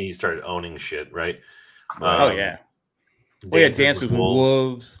he started owning shit, right? Yeah. We had Dances with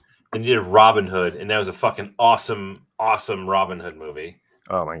Wolves. And he did Robin Hood, and that was a fucking awesome Robin Hood movie.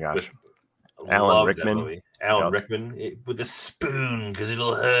 Oh my gosh. Alan Rickman. Alan Rickman with a spoon because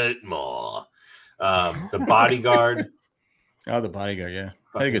it'll hurt more. The Bodyguard. The Bodyguard, yeah.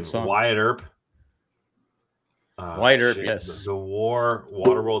 Had a good song. Wyatt Earp. Wyatt Earp, yes. The War,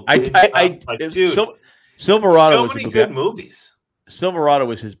 Waterworld. Dude, Silverado. So many good movies. Silverado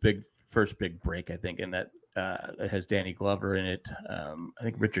was his first big break, I think, and that it has Danny Glover in it. I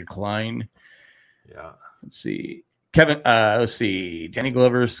think Richard Klein. Yeah. Let's see. Danny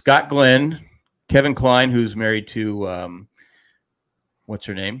Glover, Scott Glenn, Kevin Kline, who's married to what's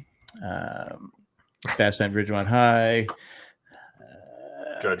her name? Fast Time Ridgemont High.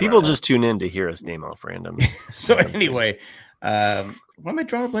 People just tune in to hear us name off random. So anyway, why am I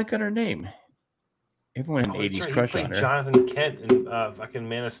drawing a blank on her name? Everyone in the 80s crush on her. Jonathan Kent in fucking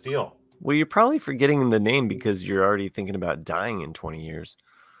Man of Steel. Well, you're probably forgetting the name because you're already thinking about dying in 20 years.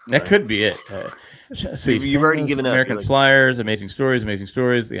 That could be it. See, you've already given up. American Flyers, Amazing Stories, The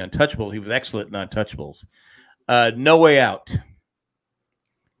Untouchables. He was excellent in Untouchables. No Way Out.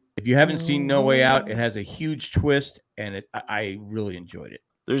 If you haven't seen No Way Out, it has a huge twist, and I really enjoyed it.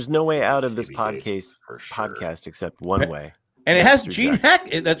 There's no way out of this podcast except one way. And it has Gene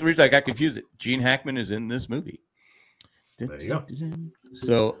Hackman. That's the reason I got confused. Gene Hackman is in this movie. There you go.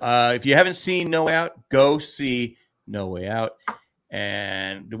 So if you haven't seen No Way Out, go see No Way Out.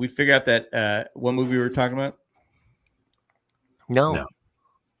 And did we figure out that what movie we were talking about? No.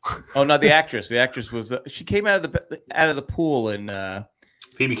 Oh, no, the actress. The actress was she came out of the pool in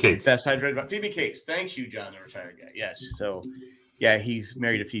Phoebe Cates. Best I read about Phoebe Cates. Thanks you, John, the retired guy. Yes. So yeah, he's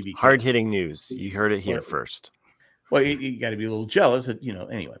married to Phoebe Cates. Hard hitting news. You heard it here first. Well, you got to be a little jealous,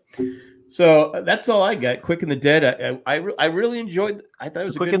 anyway. So that's all I got. Quick and the Dead. I really enjoyed. I thought it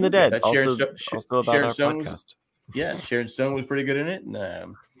was Quick and the Dead. Also about Sharon our Stone podcast. Sharon Stone was pretty good in it.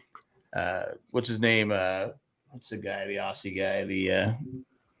 And what's his name? What's the guy? The Aussie guy, the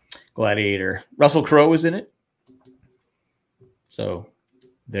Gladiator. Russell Crowe was in it. So,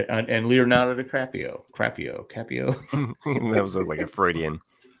 and Leonardo DiCaprio. Caprio. That was like a Freudian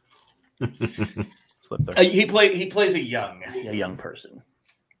slip there. He plays a young person.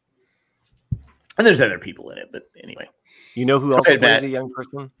 And there's other people in it, but anyway. You know who also plays a young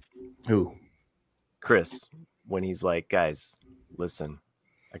person? Who? Chris. When he's like, guys, listen,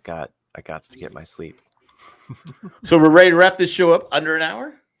 I got to get my sleep. So we're ready to wrap this show up under an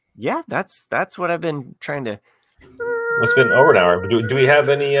hour? Yeah, that's what I've been trying to. It's been over an hour. Do we have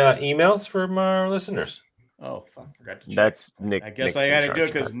any emails from our listeners? Oh, fuck. Forgot to check. That's Nick. I guess I got to do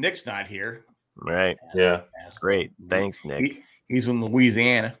it because Nick's not here. Right. Yeah. Great. Thanks, Nick. He's in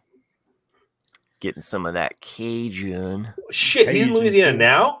Louisiana. Getting some of that Cajun. Shit, he's in Louisiana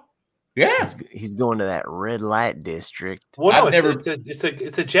now? Yeah. He's going to that red light district. Well, no,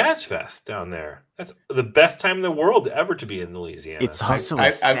 it's a jazz fest down there. That's the best time in the world ever to be in Louisiana. It's also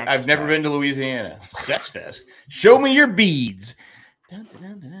I've never been to Louisiana. Sex fest. Show me your beads.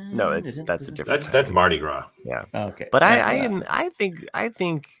 No, that's a different. That's Mardi Gras. Yeah. Okay. But I think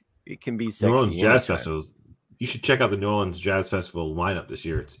it can be sexy. New Orleans Jazz Festivals. You should check out the New Orleans Jazz Festival lineup this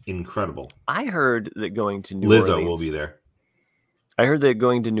year. It's incredible. I heard that going to New Lizzo Orleans will be there. I heard that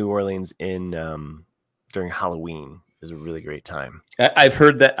going to New Orleans in during Halloween is a really great time. I've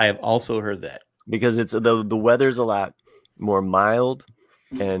heard that. I have also heard that because it's the weather's a lot more mild,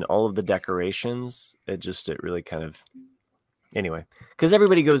 and all of the decorations. It really kind of anyway because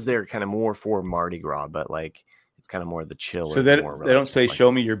everybody goes there kind of more for Mardi Gras, but like it's kind of more the chill. So that they don't say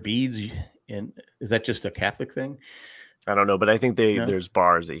 "show me your beads," and is that just a Catholic thing? I don't know, but I think there's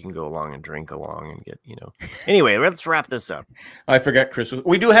bars that you can go along and drink along and get, Anyway, let's wrap this up. I forgot Christmas.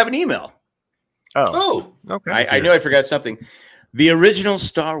 We do have an email. Oh, okay. I know I forgot something. The original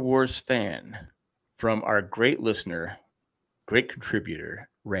Star Wars fan from our great listener, great contributor,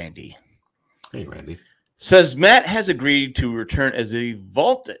 Randy. Hey, Randy. Says Matt has agreed to return as a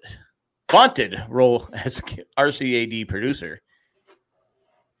vaunted role as RCAD producer.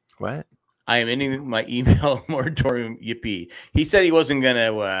 What? I am ending my email moratorium. Yippee! He said he wasn't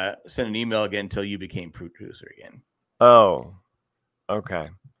gonna send an email again until you became producer again. Oh, okay.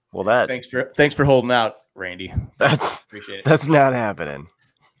 Well, thanks for holding out, Randy. Appreciate it. That's not happening.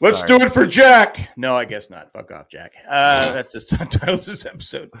 Let's do it for Jack. No, I guess not. Fuck off, Jack. That's the title of this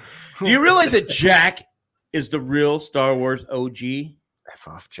episode. Do you realize that Jack is the real Star Wars OG? F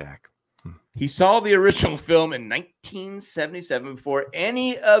off, Jack. He saw the original film in 1977 before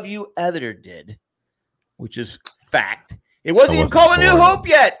any of you other did, which is fact. It wasn't even called A New Hope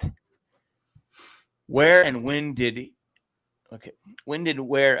yet. Where and when did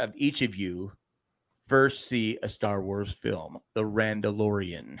where of each of you first see a Star Wars film? The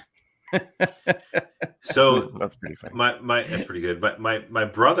Randalorian. So that's pretty funny. That's pretty good. But my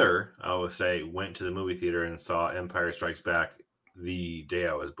brother, I would say, went to the movie theater and saw Empire Strikes Back the day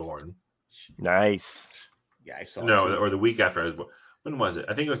I was born. Nice. Yeah, I saw. No, or the week after I was born. When was it?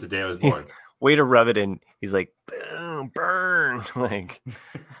 I think it was the day I was born. Way to rub it in. He's like, boom, burn. Like,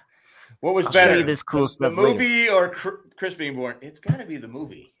 what was I'll better? show you this cool stuff. The movie or Chris being born? It's got to be the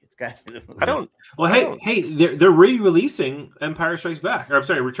movie. It's got to be the movie. They're re-releasing Empire Strikes Back. Or I'm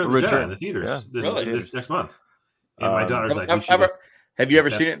sorry, Return of the Jedi in the theaters this next month. And my daughter's like, have you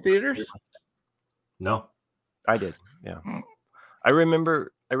ever seen it in theaters? No, I did. Yeah, I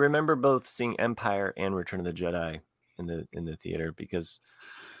remember both seeing Empire and Return of the Jedi in the theater because,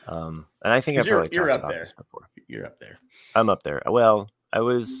 and I think I've probably talked about this before. You're up there. I'm up there. Well, I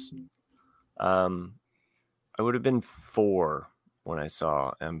was, I would have been 4 when I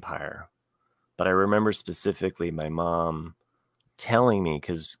saw Empire, but I remember specifically my mom telling me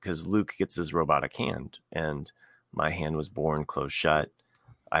because Luke gets his robotic hand and my hand was born closed shut.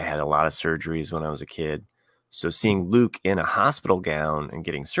 I had a lot of surgeries when I was a kid. So seeing Luke in a hospital gown and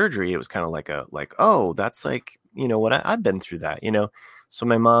getting surgery, it was kind of like, oh, that's like, what I've been through that, So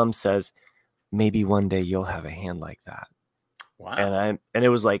my mom says, maybe one day you'll have a hand like that. Wow. And it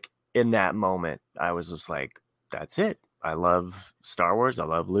was like in that moment, I was just like, that's it. I love Star Wars. I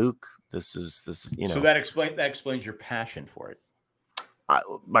love Luke. This is. So that explains your passion for it. I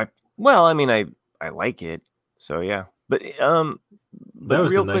like it. So yeah. But that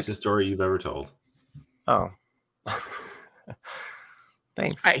was the nicest story you've ever told. Oh.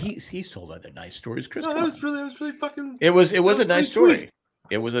 Thanks. He's told other nice stories, Chris. No, that was really fucking. It was a nice story. Sweet.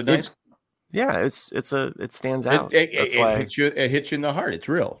 It was a nice. Yeah, it stands out. That's why it hits you in the heart. It's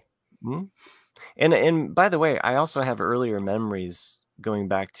real. Mm-hmm. And by the way, I also have earlier memories going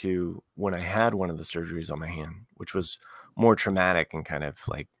back to when I had one of the surgeries on my hand, which was more traumatic and kind of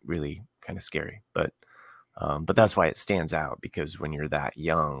like really kind of scary. But that's why it stands out, because when you're that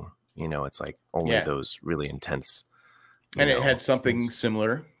young, it's like only those really intense. And it had something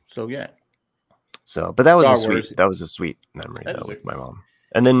similar. So yeah. So, but that was a sweet memory though with my mom.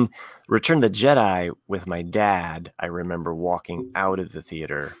 And then Return of the Jedi with my dad, I remember walking out of the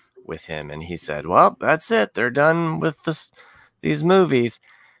theater with him and he said, well, that's it. They're done with these movies.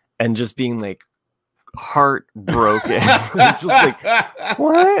 And just being like heartbroken. Just like,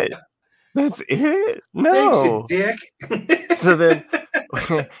 what? That's it? No. Dick. So then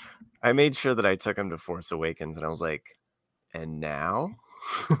I made sure that I took him to Force Awakens and I was like, and now?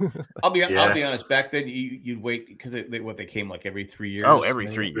 I'll be honest. Back then, you'd wait because they came like every 3 years. Oh, every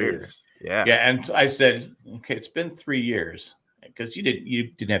 3 years. Yeah. Yeah. And I said, okay, it's been 3 years because you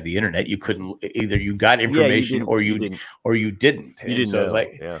didn't have the internet. You couldn't either. You got information or you didn't. You didn't. So know. it was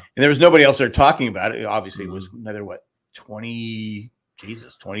like, and there was nobody else there talking about it. Obviously, it was another 20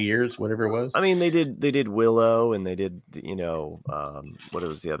 years, whatever it was. I mean, they did Willow and they did, what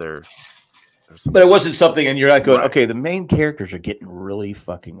was the other. But it wasn't something, and you're like going, okay, the main characters are getting really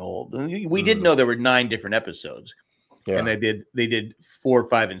fucking old. We did know there were 9 different episodes, and they did 4,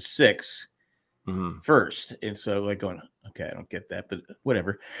 5, and 6 first, and so like going, okay, I don't get that, but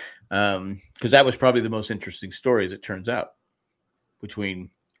whatever, because that was probably the most interesting story, as it turns out. between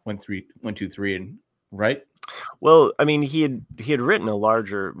 1, 2, 3, and right. Well, I mean, he had written a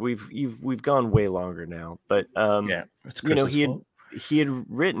larger. We've gone way longer now, but Yeah, you know, he had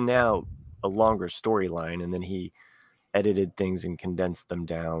written out a longer storyline, and then he edited things and condensed them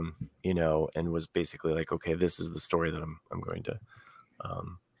down, you know, and was basically like, okay, this is the story that I'm going to.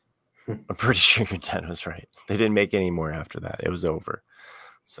 I'm pretty sure your dad was right. They didn't make any more after that. It was over.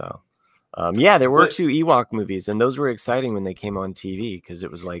 So. Yeah, there were 2 Ewok movies, and those were exciting when they came on TV because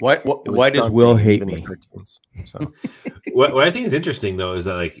it was like, why does Will hate me? Cartoons, so. what I think is interesting though is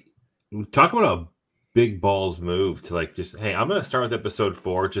that, like, talk about a big balls move to, like, just, hey, I'm gonna start with episode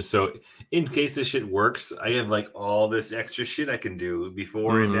 4 just so in case this shit works, I have like all this extra shit I can do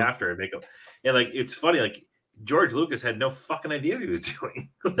before and after and make them. And like, it's funny, like, George Lucas had no fucking idea what he was doing.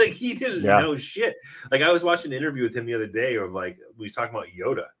 Like, he didn't know shit. Like, I was watching an interview with him the other day, or like, we was talking about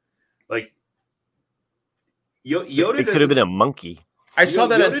Yoda. Like, Yoda, it could have been a monkey. I saw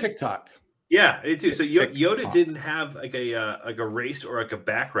that on TikTok. Yeah, it too. So Yoda didn't have like a race or like a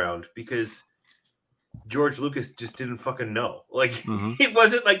background because George Lucas just didn't fucking know. Like, it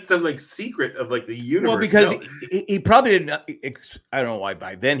wasn't like some like secret of like the universe. Well, because he probably didn't. I don't know why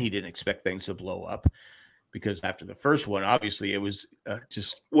by then he didn't expect things to blow up. Because after the first one, obviously it was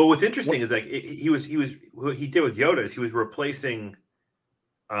just. Well, what's interesting is like what he did with Yoda is he was replacing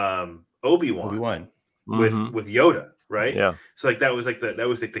Obi-Wan with Yoda, right? Yeah. So like that was like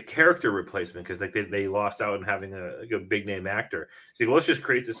the character replacement because like they lost out on having a big name actor. So well, let's just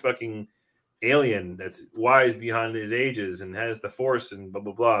create this fucking alien that's wise beyond his ages and has the Force and blah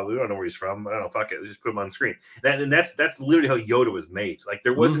blah blah. We don't know where he's from. I don't know. Fuck it. Let's just put him on screen. That's literally how Yoda was made. Like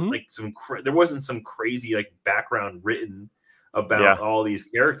there wasn't like there wasn't some crazy like background written about all these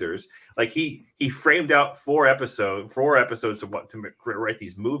characters. Like he framed out 4 episodes of what to write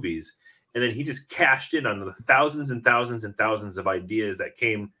these movies, and then he just cashed in on the thousands and thousands and thousands of ideas that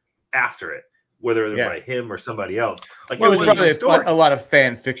came after it, whether they're by him or somebody else. Like, it was probably a lot of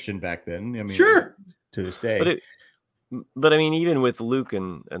fan fiction back then. I mean, sure, to this day. But I mean, even with Luke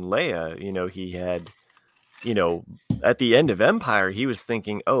and Leia, you know, he had, you know, at the end of Empire, he was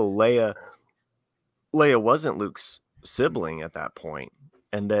thinking, oh, Leia wasn't Luke's sibling at that point,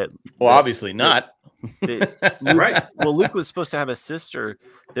 and obviously not. Right. Well, Luke was supposed to have a sister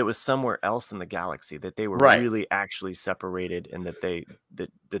that was somewhere else in the galaxy, that they were really actually separated, and that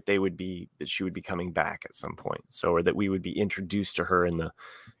she would be coming back at some point. So, or that we would be introduced to her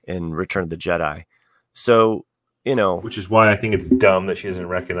in Return of the Jedi. So, you know, which is why I think it's dumb that she doesn't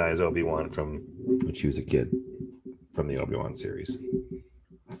recognize Obi-Wan from when she was a kid from the Obi-Wan series.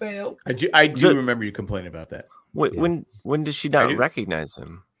 Fail. I do remember you complaining about that. When does she not recognize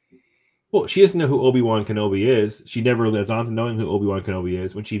him? Well, she doesn't know who Obi-Wan Kenobi is. She never lives on to knowing who Obi-Wan Kenobi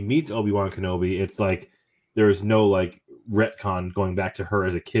is. When she meets Obi-Wan Kenobi, it's like there's no like retcon going back to her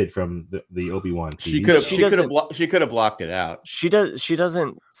as a kid from the Obi-Wan TV. She could have blocked it out. She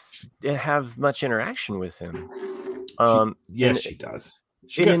doesn't have much interaction with him. She does.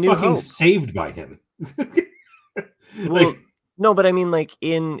 She got fucking saved by him. Well, no, but I mean, like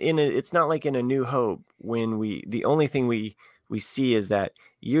it's not like in A New Hope when the only thing we see is that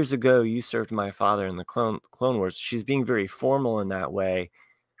years ago you served my father in the Clone Wars. She's being very formal in that way,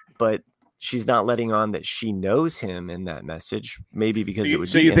 but she's not letting on that she knows him in that message. Maybe because it would.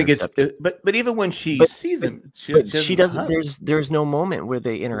 So you think it's but even when she sees him, she doesn't. There's no moment where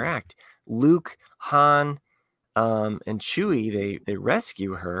they interact. Luke, Han, and Chewie they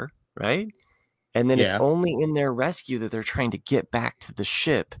rescue her, right? And then it's only in their rescue that they're trying to get back to the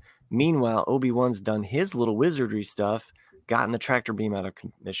ship. Meanwhile, Obi-Wan's done his little wizardry stuff, gotten the tractor beam out of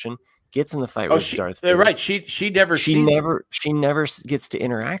commission, gets in the fight with Darth Vader. Right. She never gets to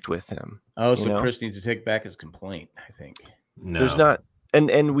interact with him. Oh, so Chris needs to take back his complaint, I think. No. There's not,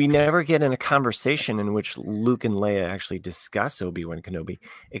 and we never get in a conversation in which Luke and Leia actually discuss Obi-Wan Kenobi,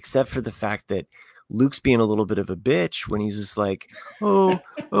 except for the fact that Luke's being a little bit of a bitch when he's just like, oh,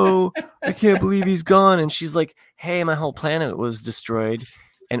 I can't believe he's gone. And she's like, hey, my whole planet was destroyed.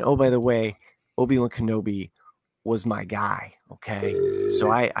 And oh, by the way, Obi-Wan Kenobi was my guy. Okay.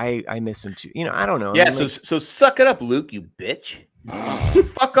 So I miss him too. You know, I don't know. Yeah. I mean, so suck it up, Luke, you bitch.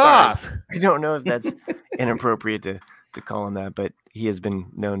 Fuck off. I don't know if that's inappropriate to call him that, but he has been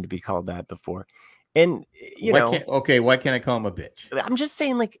known to be called that before. And why can't I call him a bitch? I'm just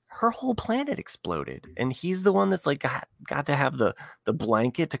saying, like, her whole planet exploded, and he's the one that's like got to have the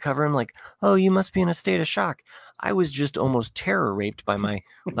blanket to cover him. Like, oh, you must be in a state of shock. I was just almost terror raped by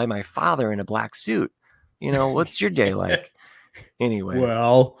my father in a black suit. You know, what's your day like? Anyway,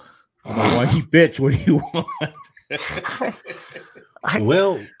 well, I'm a whiny bitch. What do you want?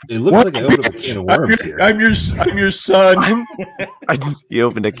 Well, it looks like I opened up a can of worms here. I'm your son. You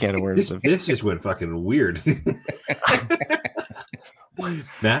opened a can of worms. This just went fucking weird.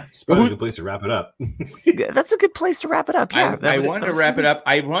 Matt, it's probably a good place to wrap it up. That's a good place to wrap it up. Yeah, I wanted to wrap it up.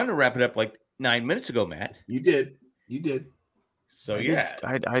 I wanted to wrap it up like 9 minutes ago, Matt. You did. So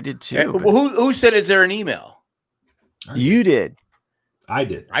I did too. Who said, "Is there an email"? You did. I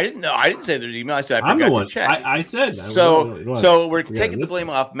did. I didn't know. I didn't say there's an email. I said I'm the forgot one. to check. I said. So we're taking the blame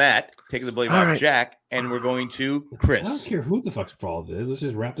off Matt, taking the blame off Jack, and we're going to Chris. I don't care who the fuck's fault it is. Let's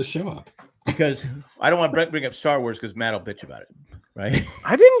just wrap the show up. Because I don't want to bring up Star Wars because Matt will bitch about it, right?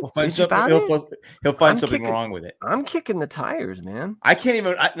 I didn't bitch about it. He'll find something wrong with it. I'm kicking the tires, man. I can't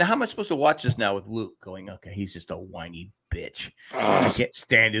even. Now, how am I supposed to watch this now with Luke going, okay, he's just a whiny bitch. I can't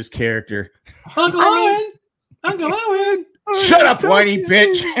stand his character. Uncle Owen! Shut up, whiny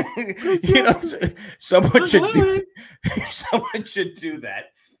bitch. You know, someone should do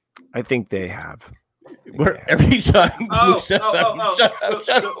that. I think they have. Where every time Luke says so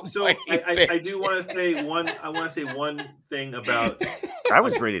I do want to say one. I want to say one thing about. I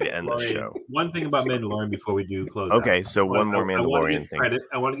was ready to end the show. One thing about Mandalorian before we do close. Okay, so one more Mandalorian thing.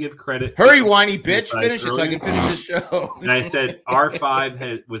 I want to give credit. Hurry, whiny bitch! Finish it so I can finish the show. And I said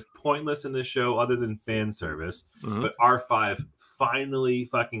R5 was pointless in this show, other than fan service. Mm-hmm. But R5 finally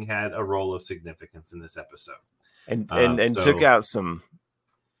fucking had a role of significance in this episode, and took out some.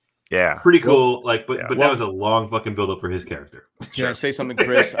 Yeah, pretty cool. But that was a long fucking build up for his character. Can I say something,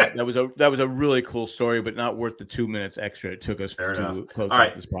 Chris? that was a really cool story, but not worth the 2 minutes extra it took us to close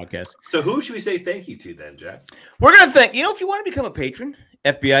out this podcast. So who should we say thank you to then, Jack? We're gonna thank if you want to become a patron,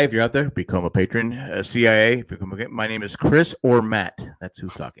 FBI, if you're out there, become a patron. CIA, if you become my name is Chris or Matt. That's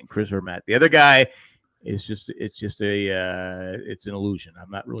who's talking, Chris or Matt. The other guy is it's an illusion.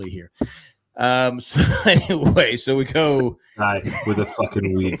 I'm not really here. So anyway, so we go with a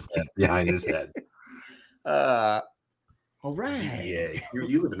fucking weed plant behind his head. All right. Yeah,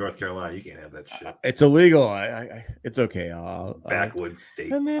 you live in North Carolina. You can't have that shit. It's illegal. It's okay. Backwoods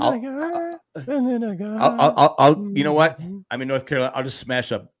state. And then I got. I'll. You know what? I'm in North Carolina. I'll just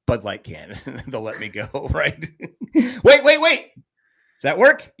smash a Bud Light can and they'll let me go. Right? Wait. Does that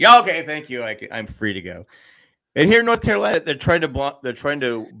work? Yeah. Okay. Thank you. I'm free to go. And here in North Carolina, they're trying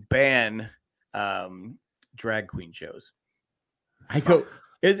to ban drag queen shows. I go,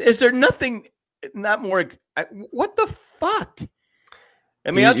 is there nothing not more? What the fuck?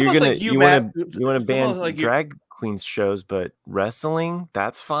 I mean, you want to ban drag queens shows, but wrestling,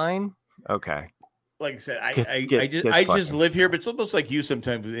 that's fine. Okay. Like I said, I just live here, but it's almost like you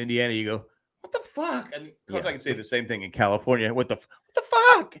sometimes with Indiana. You go, what the fuck? I mean, of course, I can say the same thing in California. What the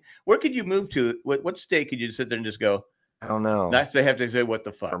fuck? Where could you move to? What state could you sit there and just go? I don't know. Not they have to say what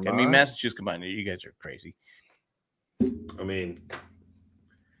the fuck. Vermont? I mean, Massachusetts, come on, you guys are crazy. I mean,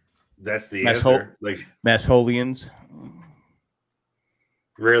 that's the answer. Massholians.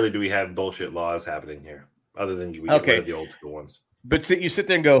 Rarely do we have bullshit laws happening here, other than we get rid of the old school ones. But you sit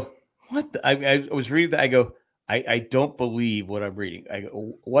there and go, what? I was reading that. I go, I don't believe what I'm reading. I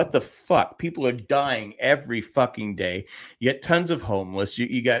go, what the fuck? People are dying every fucking day. You get tons of homeless.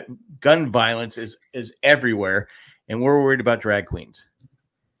 You got gun violence is everywhere, and we're worried about drag queens.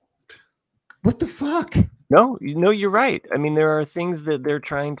 What the fuck? No, you're right. I mean, there are things that they're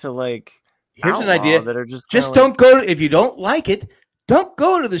trying to Here's an idea that are just don't go. If you don't like it, don't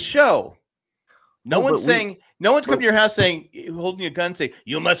go to the show. No one's coming to your house saying, holding a gun, saying,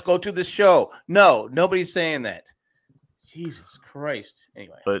 you must go to the show. No, nobody's saying that. Jesus Christ.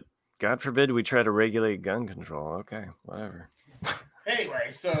 Anyway. But God forbid we try to regulate gun control. Okay, whatever. Anyway,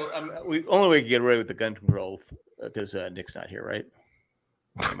 so only way to get away with the gun control because Nick's not here, right?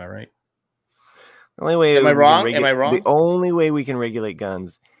 Am I right? The only way Am I wrong? Am I wrong? The only way we can regulate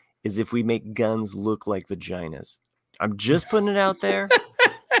guns is if we make guns look like vaginas. I'm just putting it out there.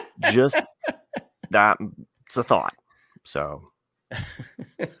 Just that. It's a thought. So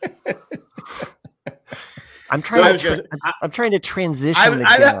I'm trying to transition.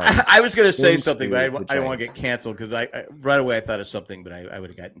 I was going to say something, but I don't want to get canceled because right away I thought of something, but I would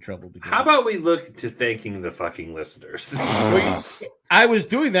have gotten in trouble. How about we look to thanking the fucking listeners? I was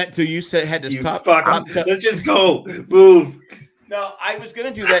doing that until you said had to stop. Let's just go. Move. No, I was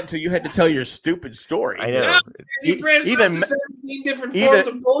going to do that until you had to tell your stupid story. I know. Even 17 different forms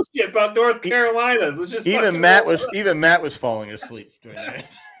of bullshit about North Carolina. Let's just Matt was falling asleep during that.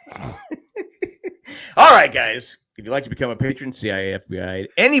 All right, guys. If you'd like to become a patron, CIA, FBI,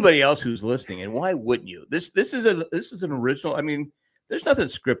 anybody else who's listening, and why wouldn't you? This is an original. I mean, there's nothing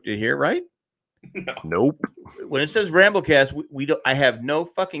scripted here, right? Nope. When it says Ramblecast, we don't. I have no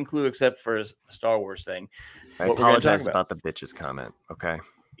fucking clue except for a Star Wars thing. I apologize about the bitches comment. Okay.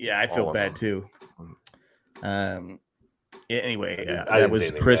 Yeah, I feel bad too. Anyway, that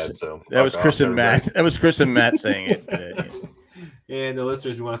was Chris. Bad, so that was Chris and Matt. That was Chris and Matt saying it. And the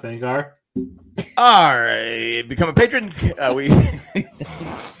listeners, we want to thank our. All right, become a patron.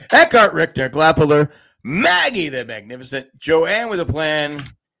 Eckhart Richter, Glapfuller, Maggie the Magnificent, Joanne with a Plan,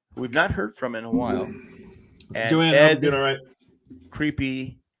 who we've not heard from in a while, and Joanne, Ed, doing all right.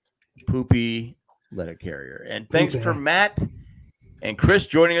 Creepy, Poopy, Letter Carrier. And thanks for Matt and Chris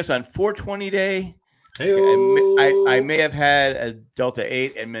joining us on 420 Day. I may have had a Delta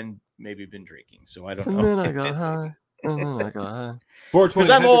 8 and then maybe been drinking, so I don't know. And then I got high.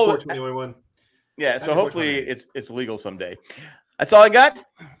 420. I'm old. 420. Yeah, so hopefully it's legal someday. That's all I got.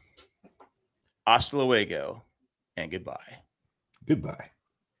 Hasta luego and goodbye. Goodbye.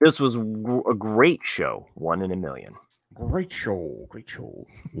 This was a great show. 1 in a million. Great show. Great show.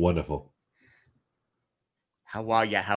 Wonderful. How are ya?